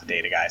Tony Khan's a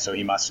data guy, so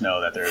he must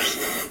know that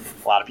there's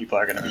a lot of people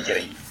are going to be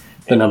getting.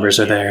 The numbers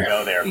are there.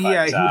 But, he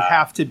would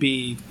have to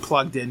be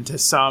plugged into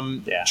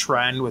some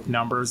trend with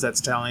numbers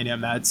that's telling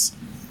him that's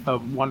a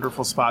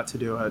wonderful spot to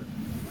do it.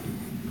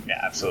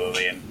 Yeah,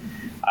 absolutely. And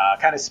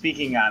kind of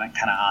speaking on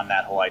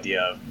that whole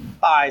idea of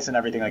buys and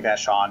everything like that,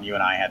 Sean, you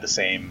and I had the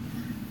same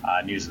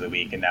news of the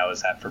week, and that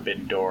was that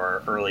Forbidden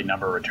Door early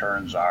number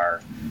returns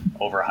are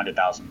over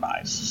 100,000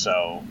 buys.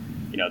 So,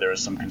 there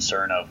was some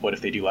concern of what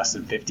if they do less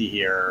than 50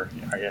 here?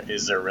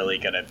 Is there really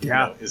going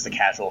to, is the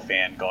casual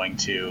fan going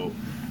to,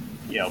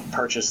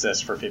 purchase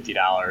this for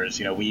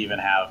 $50? We even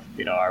have,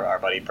 our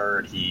buddy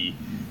Bird, he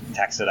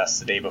texted us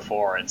the day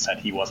before and said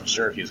he wasn't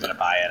sure if he was going to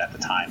buy it at the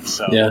time.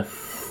 So,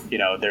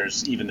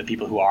 there's even the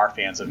people who are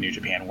fans of New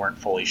Japan weren't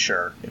fully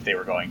sure if they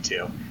were going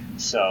to.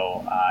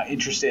 So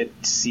interested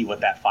to see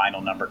what that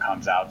final number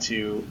comes out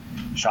to.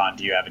 Sean,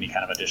 do you have any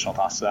kind of additional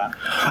thoughts to that?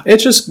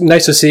 It's just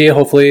nice to see.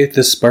 Hopefully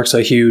this sparks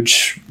a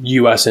huge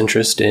U.S.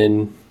 interest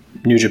in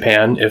New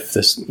Japan. If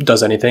this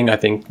does anything, I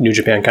think New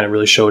Japan kind of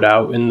really showed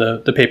out in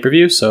the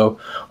pay-per-view. So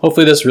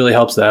hopefully this really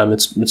helps them.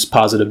 It's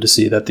positive to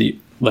see that the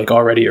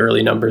already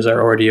early numbers are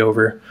already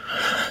over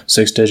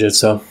 6 digits.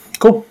 So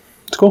cool.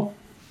 It's cool.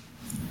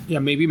 Yeah,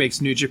 maybe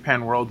makes New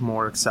Japan World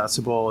more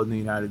accessible in the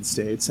United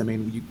States. I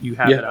mean, you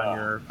have it on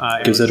your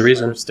gives it a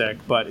reason. Stick,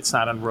 but it's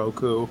not on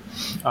Roku.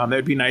 It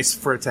would be nice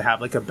for it to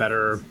have a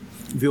better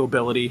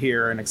viewability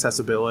here and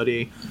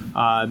accessibility.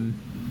 And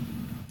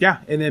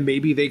then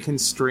maybe they can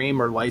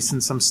stream or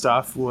license some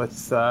stuff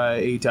with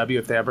AEW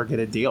if they ever get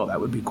a deal.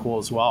 That would be cool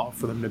as well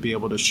for them to be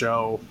able to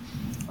show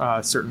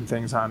certain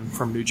things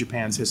from New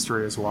Japan's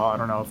history as well. I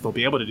don't know if they'll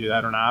be able to do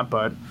that or not,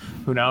 but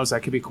who knows?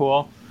 That could be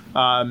cool.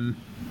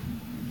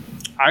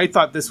 I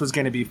thought this was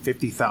going to be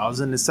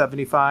 50,000 to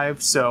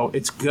 75, so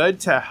it's good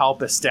to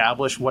help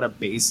establish what a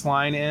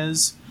baseline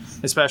is,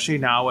 especially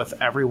now with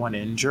everyone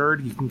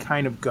injured. You can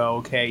kind of go,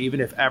 okay,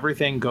 even if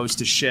everything goes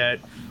to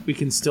shit, we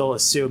can still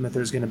assume that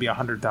there's going to be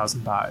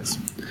 100,000 buys.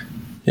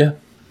 Yeah.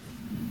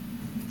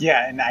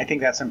 Yeah, and I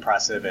think that's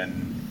impressive.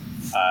 And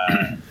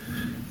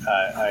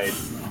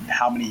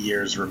how many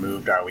years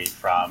removed are we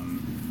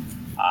from,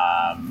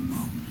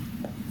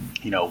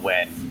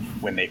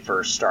 when they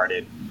first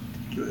started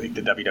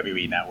the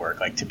WWE Network,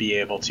 to be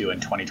able to in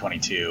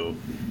 2022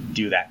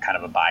 do that kind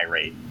of a buy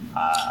rate.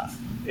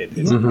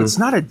 It's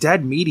not a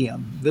dead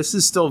medium. This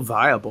is still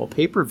viable.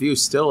 Pay-per-view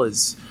still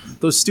is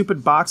those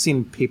stupid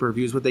boxing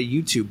pay-per-views with the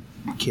YouTube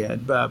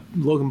kid,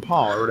 Logan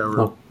Paul or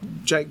whatever,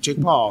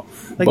 Jake Paul.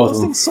 Those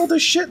things sold a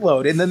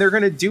shitload. And then they're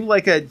going to do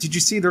did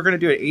you see they're going to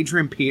do an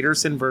Adrian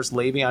Peterson versus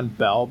Le'Veon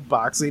Bell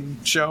boxing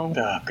show?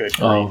 Oh, good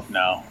grief.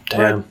 No.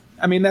 Damn.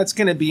 I mean, that's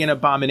going to be an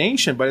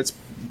abomination, but it's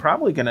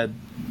probably going to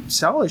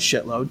sell a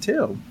shitload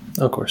too.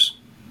 Of course.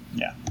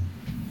 Yeah,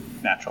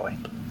 naturally.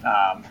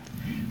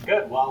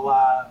 Good.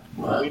 Well,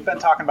 we've been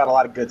talking about a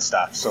lot of good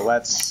stuff, so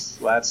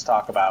let's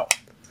talk about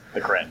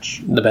the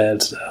cringe. The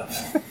bad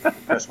stuff.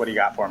 Chris, what do you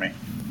got for me?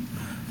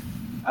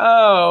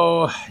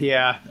 Oh,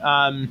 yeah.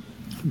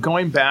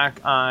 Going back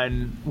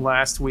on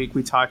last week,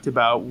 we talked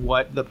about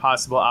what the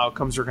possible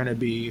outcomes are going to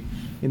be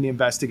in the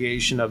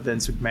investigation of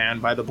Vince McMahon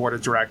by the board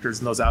of directors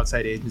and those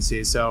outside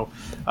agencies. So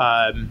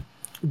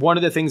one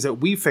of the things that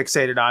we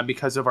fixated on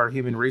because of our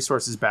human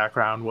resources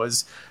background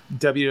was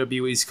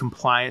WWE's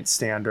compliance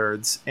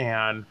standards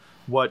and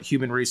what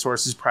human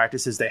resources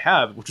practices they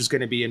have, which is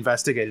going to be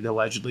investigated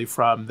allegedly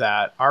from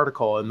that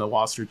article in the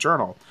Wall Street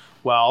Journal.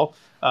 Well,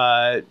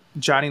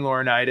 Johnny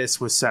Laurinaitis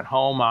was sent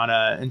home on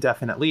an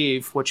indefinite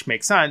leave, which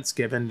makes sense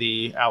given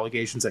the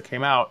allegations that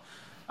came out.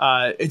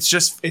 It's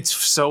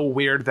so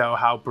weird, though,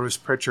 how Bruce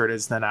Pritchard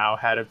is the now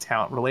head of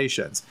talent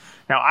relations.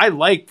 Now, I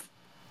like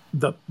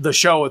the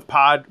show with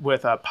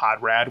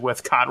Conrad.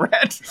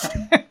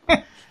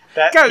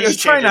 Guys, just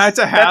try not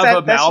to have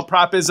a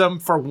malapropism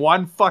for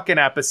one fucking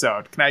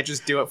episode. Can I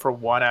just do it for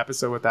one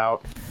episode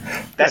without?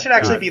 That should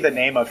actually be the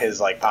name of his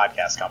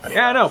podcast company.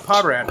 Yeah, I know,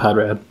 Podrad.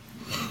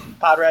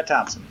 Podrad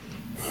Thompson.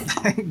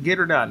 Get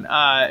her done.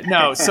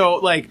 No,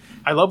 so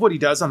I love what he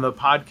does on the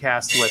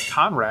podcast with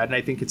Conrad, and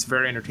I think it's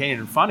very entertaining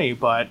and funny.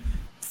 But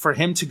for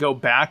him to go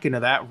back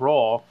into that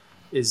role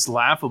is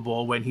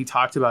laughable when he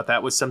talked about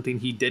that was something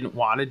he didn't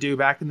want to do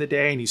back in the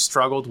day, and he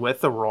struggled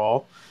with the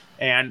role.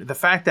 And the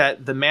fact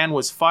that the man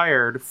was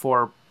fired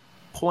for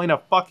pulling a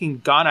fucking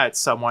gun at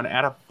someone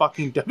at a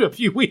fucking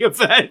WWE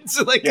event.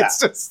 It's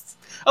just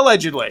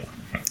allegedly.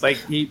 I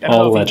don't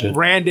know if he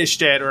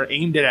brandished it or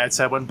aimed it at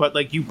someone,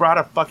 but you brought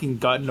a fucking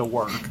gun to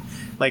work.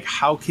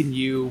 How can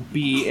you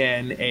be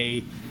in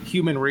a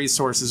human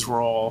resources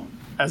role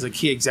as a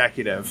key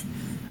executive?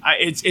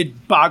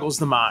 It boggles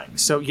the mind.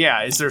 So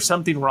yeah, is there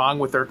something wrong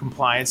with their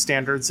compliance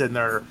standards and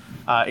their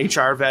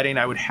HR vetting?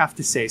 I would have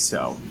to say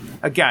so.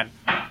 Again,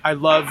 I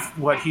love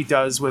what he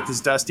does with his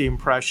Dusty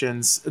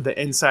impressions. The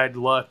inside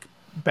look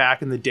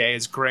back in the day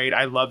is great.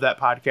 I love that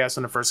podcast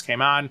when it first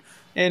came on.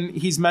 And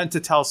he's meant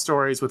to tell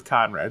stories with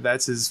Conrad.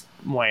 That's his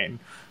lane.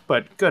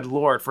 But good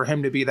Lord, for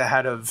him to be the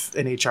head of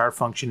an HR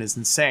function is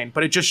insane.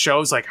 But it just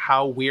shows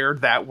how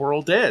weird that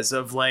world is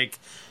of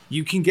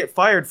you can get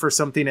fired for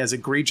something as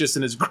egregious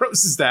and as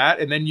gross as that.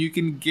 And then you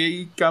can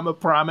become a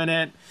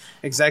prominent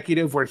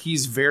executive where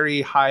he's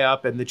very high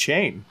up in the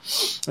chain,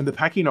 in the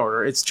pecking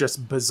order. It's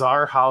just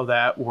bizarre how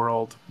that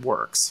world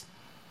works.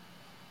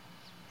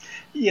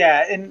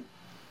 Yeah, and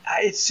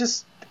it's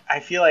just,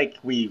 I feel like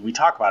we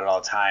talk about it all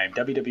the time.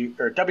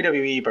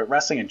 WWE, but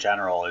wrestling in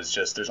general is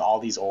just, there's all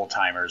these old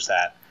timers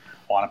that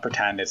want to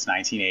pretend it's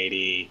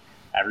 1980.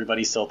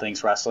 Everybody still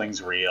thinks wrestling's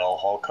real.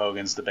 Hulk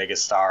Hogan's the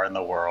biggest star in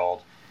the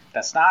world.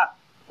 That's not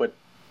what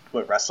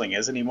wrestling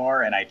is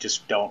anymore, and I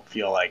just don't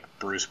feel like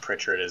Bruce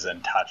Pritchard is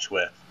in touch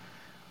with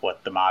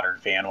what the modern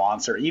fan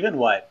wants, or even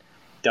what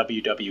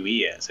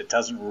WWE is. It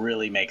doesn't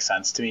really make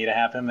sense to me to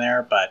have him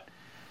there, but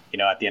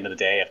at the end of the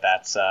day, if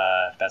that's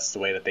the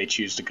way that they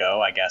choose to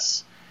go, I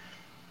guess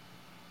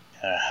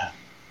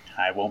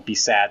I won't be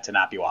sad to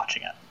not be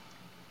watching it.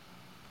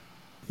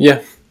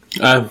 Yeah,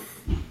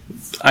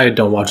 I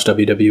don't watch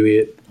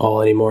WWE at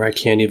all anymore. I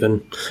can't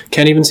even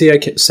say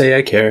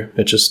I care.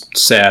 It's just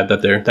sad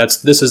that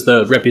this is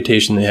the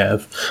reputation they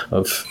have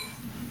of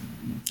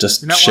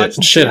just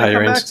shit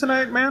hirings. Back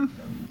tonight, man.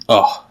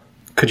 Oh,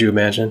 could you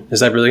imagine? Is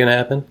that really going to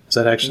happen? Is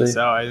that actually?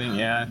 I think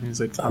yeah. He's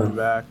coming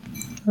back.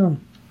 Oh.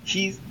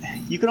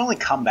 You can only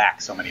come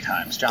back so many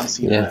times. John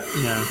Cena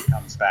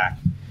comes back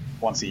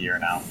once a year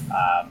now.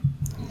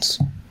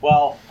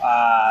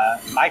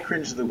 My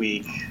cringe of the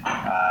week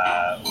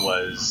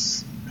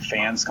was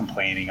fans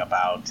complaining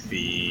about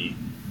the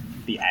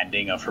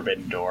ending of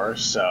Forbidden Door.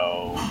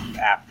 So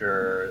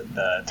after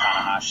the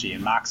Tanahashi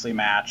and Moxley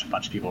match, a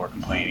bunch of people were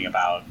complaining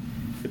about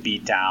the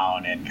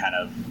beatdown and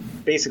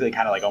basically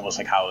almost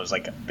like how it was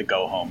the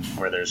go home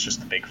where there's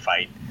just a big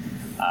fight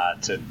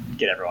to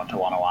get everyone to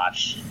want to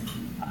watch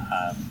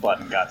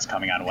Blood and Guts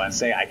coming on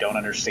Wednesday. I don't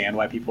understand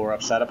why people were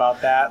upset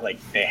about that.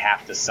 They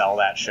have to sell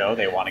that show.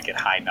 They want to get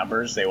high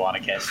numbers. They want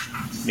to get,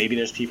 maybe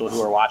there's people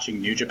who are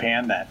watching New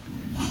Japan that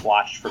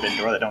watch Forbidden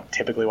Door that don't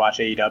typically watch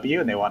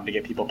AEW, and they wanted to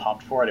get people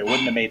pumped for it. It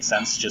wouldn't have made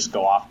sense to just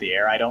go off the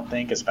air, I don't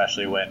think,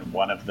 especially when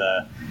one of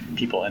the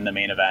people in the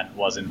main event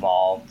is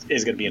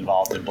going to be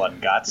involved in Blood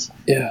and Guts.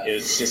 Yeah. It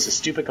was just a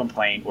stupid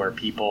complaint where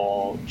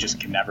people just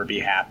can never be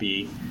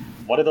happy.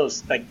 What are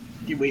those,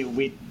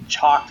 we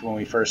talked when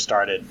we first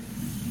started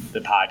the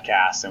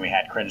podcast and we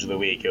had cringe of the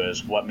week. It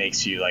was what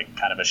makes you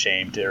kind of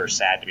ashamed or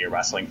sad to be a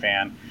wrestling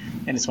fan.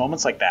 And it's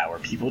moments like that where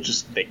people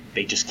just,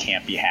 they just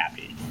can't be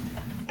happy.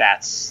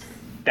 That's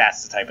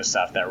the type of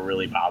stuff that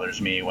really bothers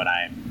me when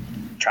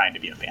I'm trying to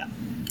be a fan.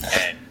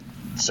 And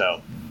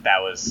so that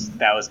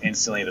was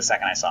instantly, the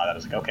second I saw that, I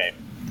was like, okay,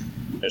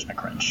 there's my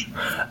cringe.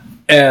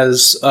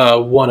 As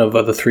one of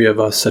the three of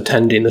us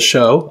attending the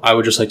show, I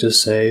would just like to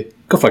say,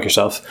 go fuck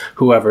yourself,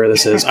 whoever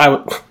this is.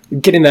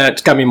 Getting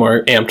that got me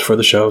more amped for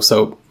the show,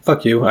 so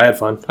fuck you. I had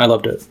fun. I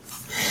loved it.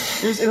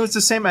 It was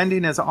the same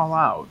ending as All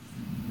Out.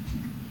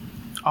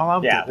 All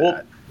Out did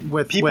that.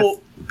 With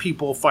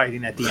people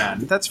fighting at the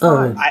end. That's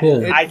fine.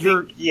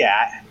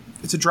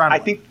 It's a drama. I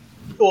think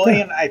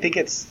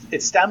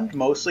it stemmed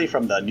mostly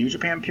from the New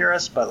Japan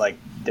purists, but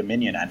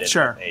Dominion ended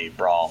with a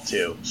brawl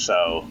too,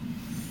 so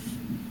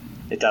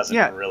it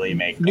doesn't really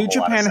make New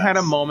Japan had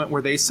a moment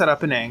where they set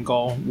up an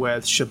angle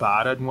with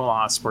Shibata and Will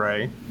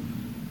Ospreay,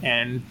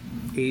 and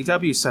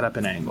AEW set up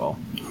an angle.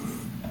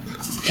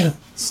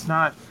 It's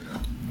not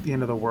the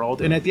end of the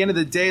world. And at the end of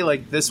the day,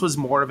 like, this was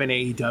more of an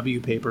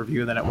AEW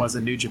pay-per-view than it was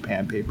a New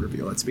Japan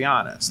pay-per-view, let's be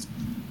honest.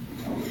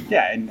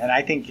 Yeah, and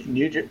I think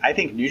New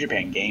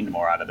Japan gained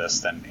more out of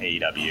this than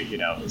AEW, you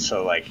know.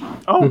 So like,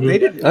 they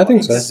did. I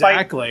think so.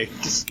 Exactly.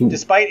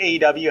 Despite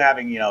AEW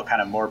having, you know,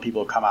 kind of more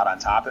people come out on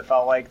top, it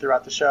felt like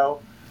throughout the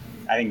show,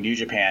 I think New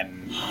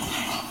Japan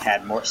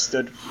had more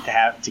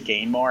to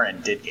gain more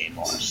and did gain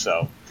more.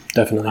 So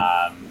definitely.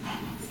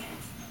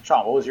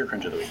 Sean, what was your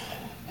cringe of the week?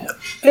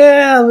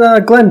 Yeah,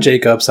 Glenn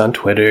Jacobs on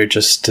Twitter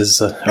just is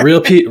a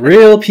real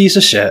real piece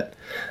of shit.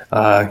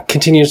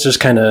 Continues just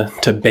kind of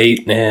to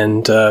bait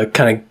and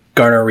kind of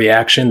garner a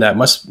reaction that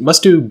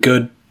must do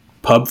good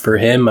pub for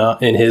him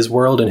in his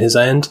world and his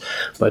end.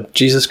 But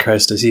Jesus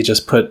Christ, does he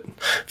just put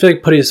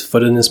his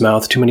foot in his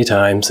mouth too many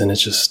times, and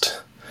it's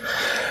just,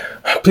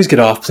 please get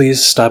off.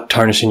 Please stop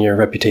tarnishing your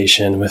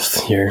reputation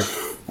with your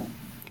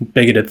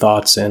bigoted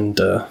thoughts and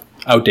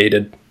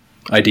outdated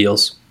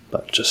ideals.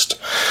 But just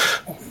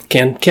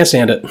can't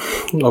stand it.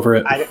 Over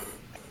it.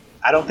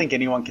 I don't think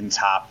anyone can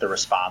top the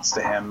response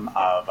to him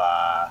of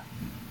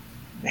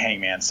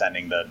Hangman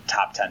sending the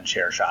top 10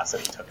 chair shots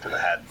that he took to the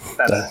head.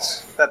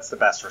 That's the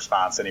best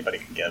response anybody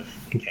can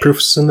give.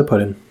 Proof's in the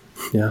pudding.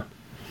 Yeah.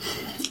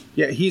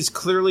 Yeah, he's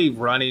clearly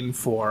running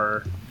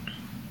for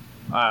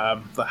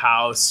the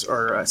House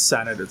or a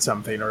Senate or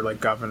something, or like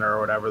governor or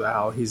whatever the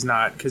hell. He's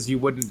not, because you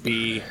wouldn't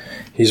be.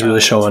 He's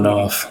really showing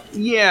off.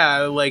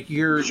 Yeah, like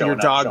you're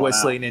dog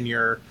whistling out. And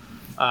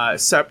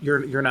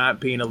you're not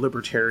being a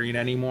libertarian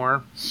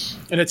anymore.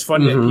 And it's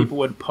funny that people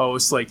would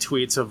post like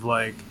tweets of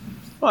like,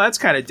 well, that's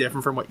kind of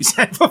different from what you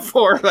said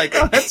before. Like,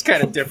 oh, that's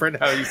kind of different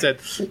how you said,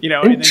 you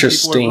know. And then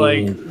people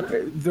were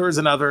like, there was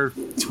another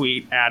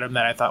tweet, Adam,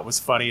 that I thought was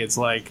funny. It's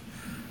like,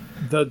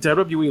 the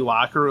WWE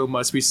locker room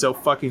must be so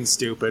fucking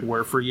stupid,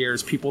 where for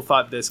years people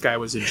thought this guy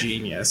was a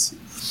genius.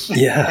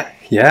 Yeah.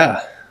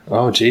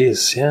 Oh,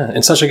 geez, yeah.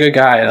 And such a good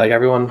guy. Like,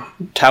 everyone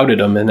touted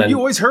him. And then you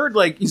always heard,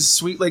 like, he's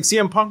sweet. Like,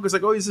 CM Punk was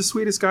like, oh, he's the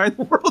sweetest guy in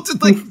the world.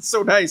 And, like, it's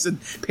so nice. And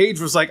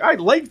Paige was like, I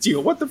liked you.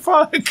 What the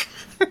fuck?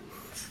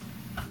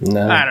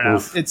 No. I don't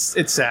know.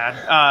 It's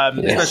sad.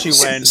 Especially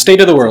when...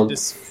 State of the world.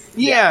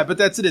 But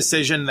that's a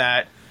decision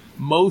that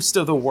most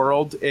of the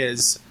world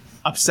is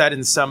upset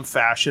in some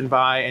fashion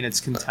by, and it's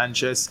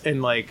contentious.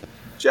 And, like,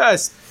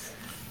 just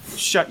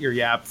shut your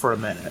yap for a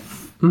minute.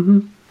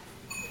 Mm-hmm.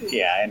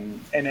 Yeah,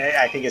 and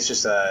I think it's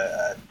just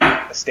a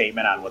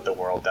statement on what the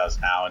world does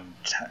now,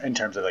 in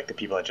terms of like the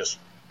people that just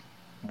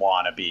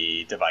want to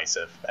be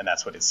divisive, and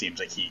that's what it seems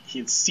like.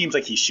 He seems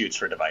like he shoots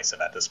for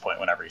divisive at this point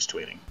whenever he's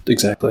tweeting.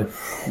 Exactly.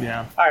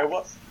 Yeah. All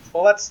right.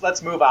 Well,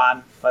 let's move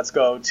on. Let's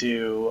go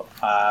to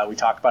we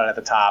talked about it at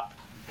the top.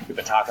 We've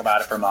been talking about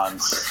it for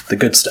months. The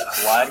good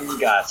stuff. Blood and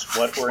guts.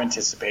 What we're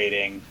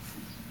anticipating.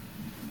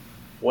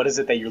 What is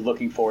it that you're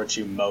looking forward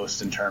to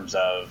most in terms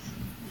of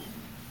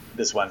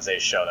this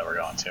Wednesday's show that we're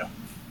going to?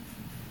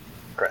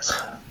 Chris.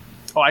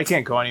 Oh, I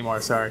can't go anymore.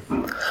 Sorry.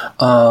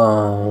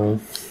 Well,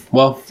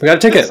 we got a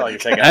ticket. I'll sell your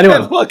ticket.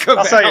 Anyone?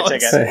 I'll sell your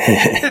ticket.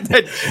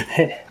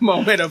 That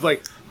moment of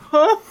like,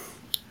 huh?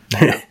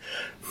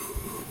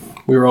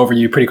 We were over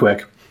you pretty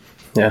quick.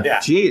 Yeah.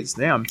 Jeez,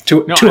 damn.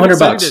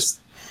 $200.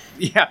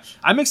 Yeah,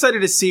 I'm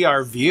excited to see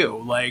our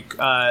view. Like,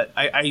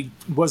 I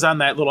was on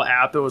that little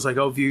app that was like,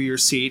 oh, view your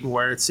seat and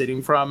where it's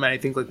sitting from. And I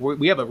think like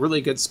we have a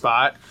really good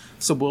spot,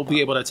 so we'll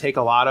be able to take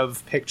a lot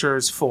of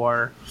pictures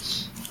for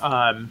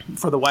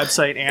the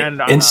website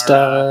and on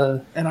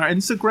Insta and our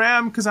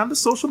Instagram, because I'm the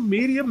social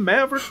media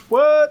maverick.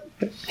 What?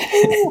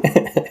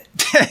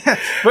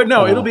 But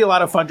no, it'll be a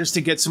lot of fun just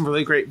to get some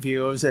really great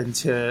views and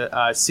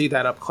to see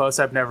that up close.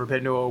 I've never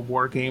been to a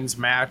War Games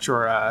match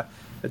or a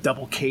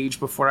double cage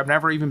before. I've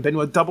never even been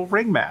to a double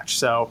ring match,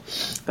 so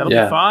that'll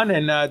be fun.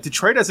 And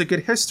Detroit has a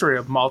good history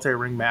of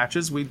multi-ring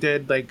matches. We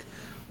did like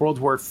World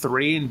War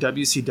III and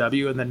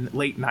WCW in the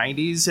late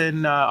 90s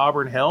in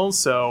Auburn Hills,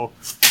 so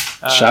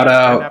shout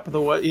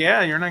out.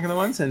 Yeah, you're not the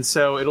ones. And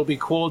so it'll be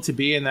cool to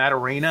be in that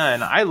arena,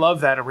 and I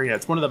love that arena.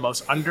 It's one of the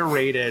most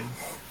underrated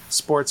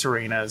sports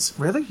arenas.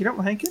 Really? You don't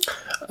like it?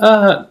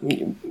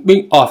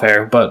 We off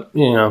air, but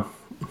you know,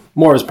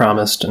 more was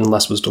promised and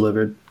less was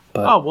delivered.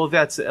 But oh, well,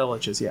 that's the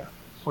Illich's, yeah.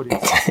 What do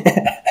you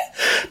think?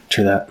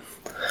 True that.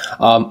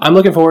 I'm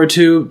looking forward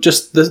to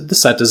just the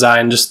set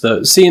design, just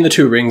seeing the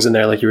two rings in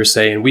there, like you were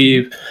saying.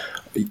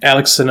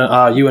 Alex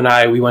and you and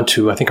I, we went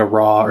to I think a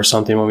Raw or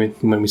something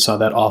when we saw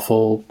that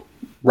awful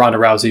Ronda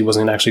Rousey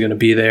wasn't actually going to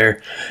be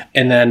there,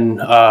 and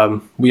then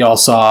we all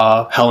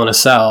saw Hell in a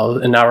Cell,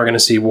 and now we're going to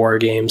see War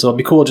Games. It'll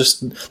be cool.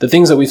 Just the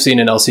things that we've seen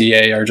in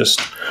LCA are just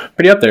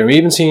pretty up there. We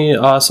even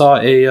saw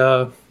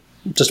a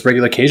just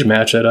regular cage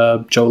match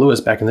at Joe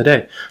Louis back in the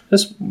day.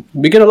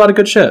 We get a lot of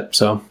good shit,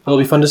 so it'll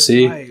be fun to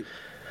see. Right.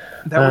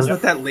 That was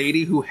with that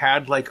lady who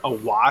had like a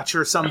watch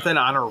or something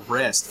on her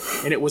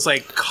wrist, and it was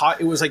like caught.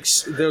 It was like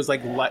there was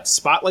like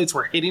spotlights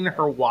were hitting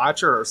her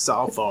watch or her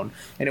cell phone,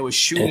 and it was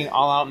shooting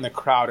all out in the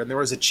crowd. And there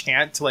was a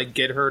chant to like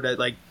get her to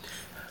like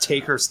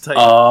take her get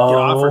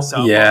off her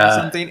cell phone or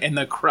something, and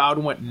the crowd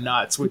went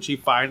nuts when she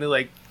finally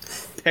like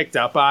picked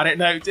up on it,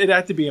 and it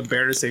had to be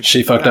embarrassing.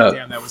 She fucked up.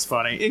 Damn, that was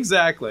funny.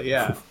 Exactly.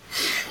 Yeah.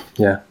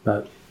 Yeah.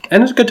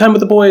 And it's a good time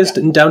with the boys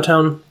in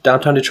downtown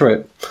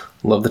Detroit.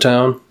 Love the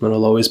town.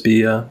 It'll always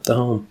be the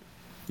home.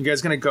 You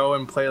guys gonna go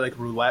and play like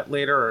roulette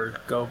later, or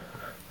go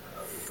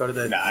to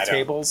the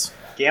tables?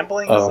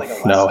 Gambling is like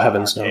a no,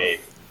 heavens no.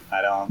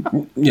 I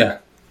don't. Yeah.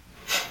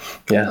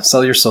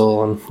 Sell your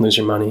soul and lose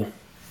your money.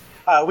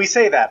 We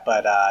say that,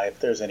 but if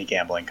there's any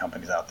gambling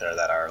companies out there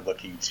that are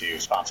looking to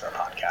sponsor our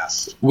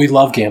podcast, we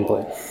love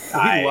gambling.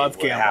 We love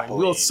gambling.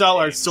 We'll sell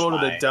our soul to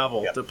the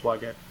devil to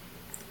plug it.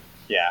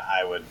 Yeah,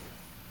 I would.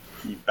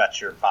 You bet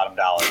your bottom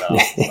dollar that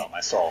I'll sell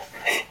my soul.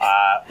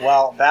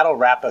 Well, that'll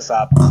wrap us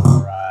up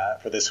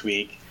for this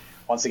week.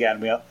 Once again,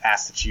 we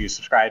ask that you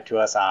subscribe to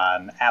us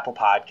on Apple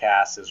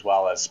Podcasts as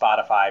well as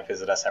Spotify.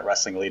 Visit us at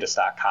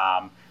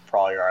WrestlingElitist.com for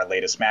all our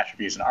latest match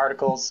reviews and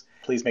articles.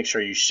 Please make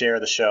sure you share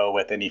the show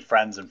with any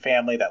friends and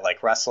family that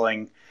like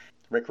wrestling.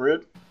 Rick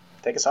Rude,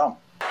 take us home.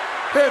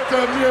 Hit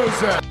the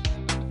music.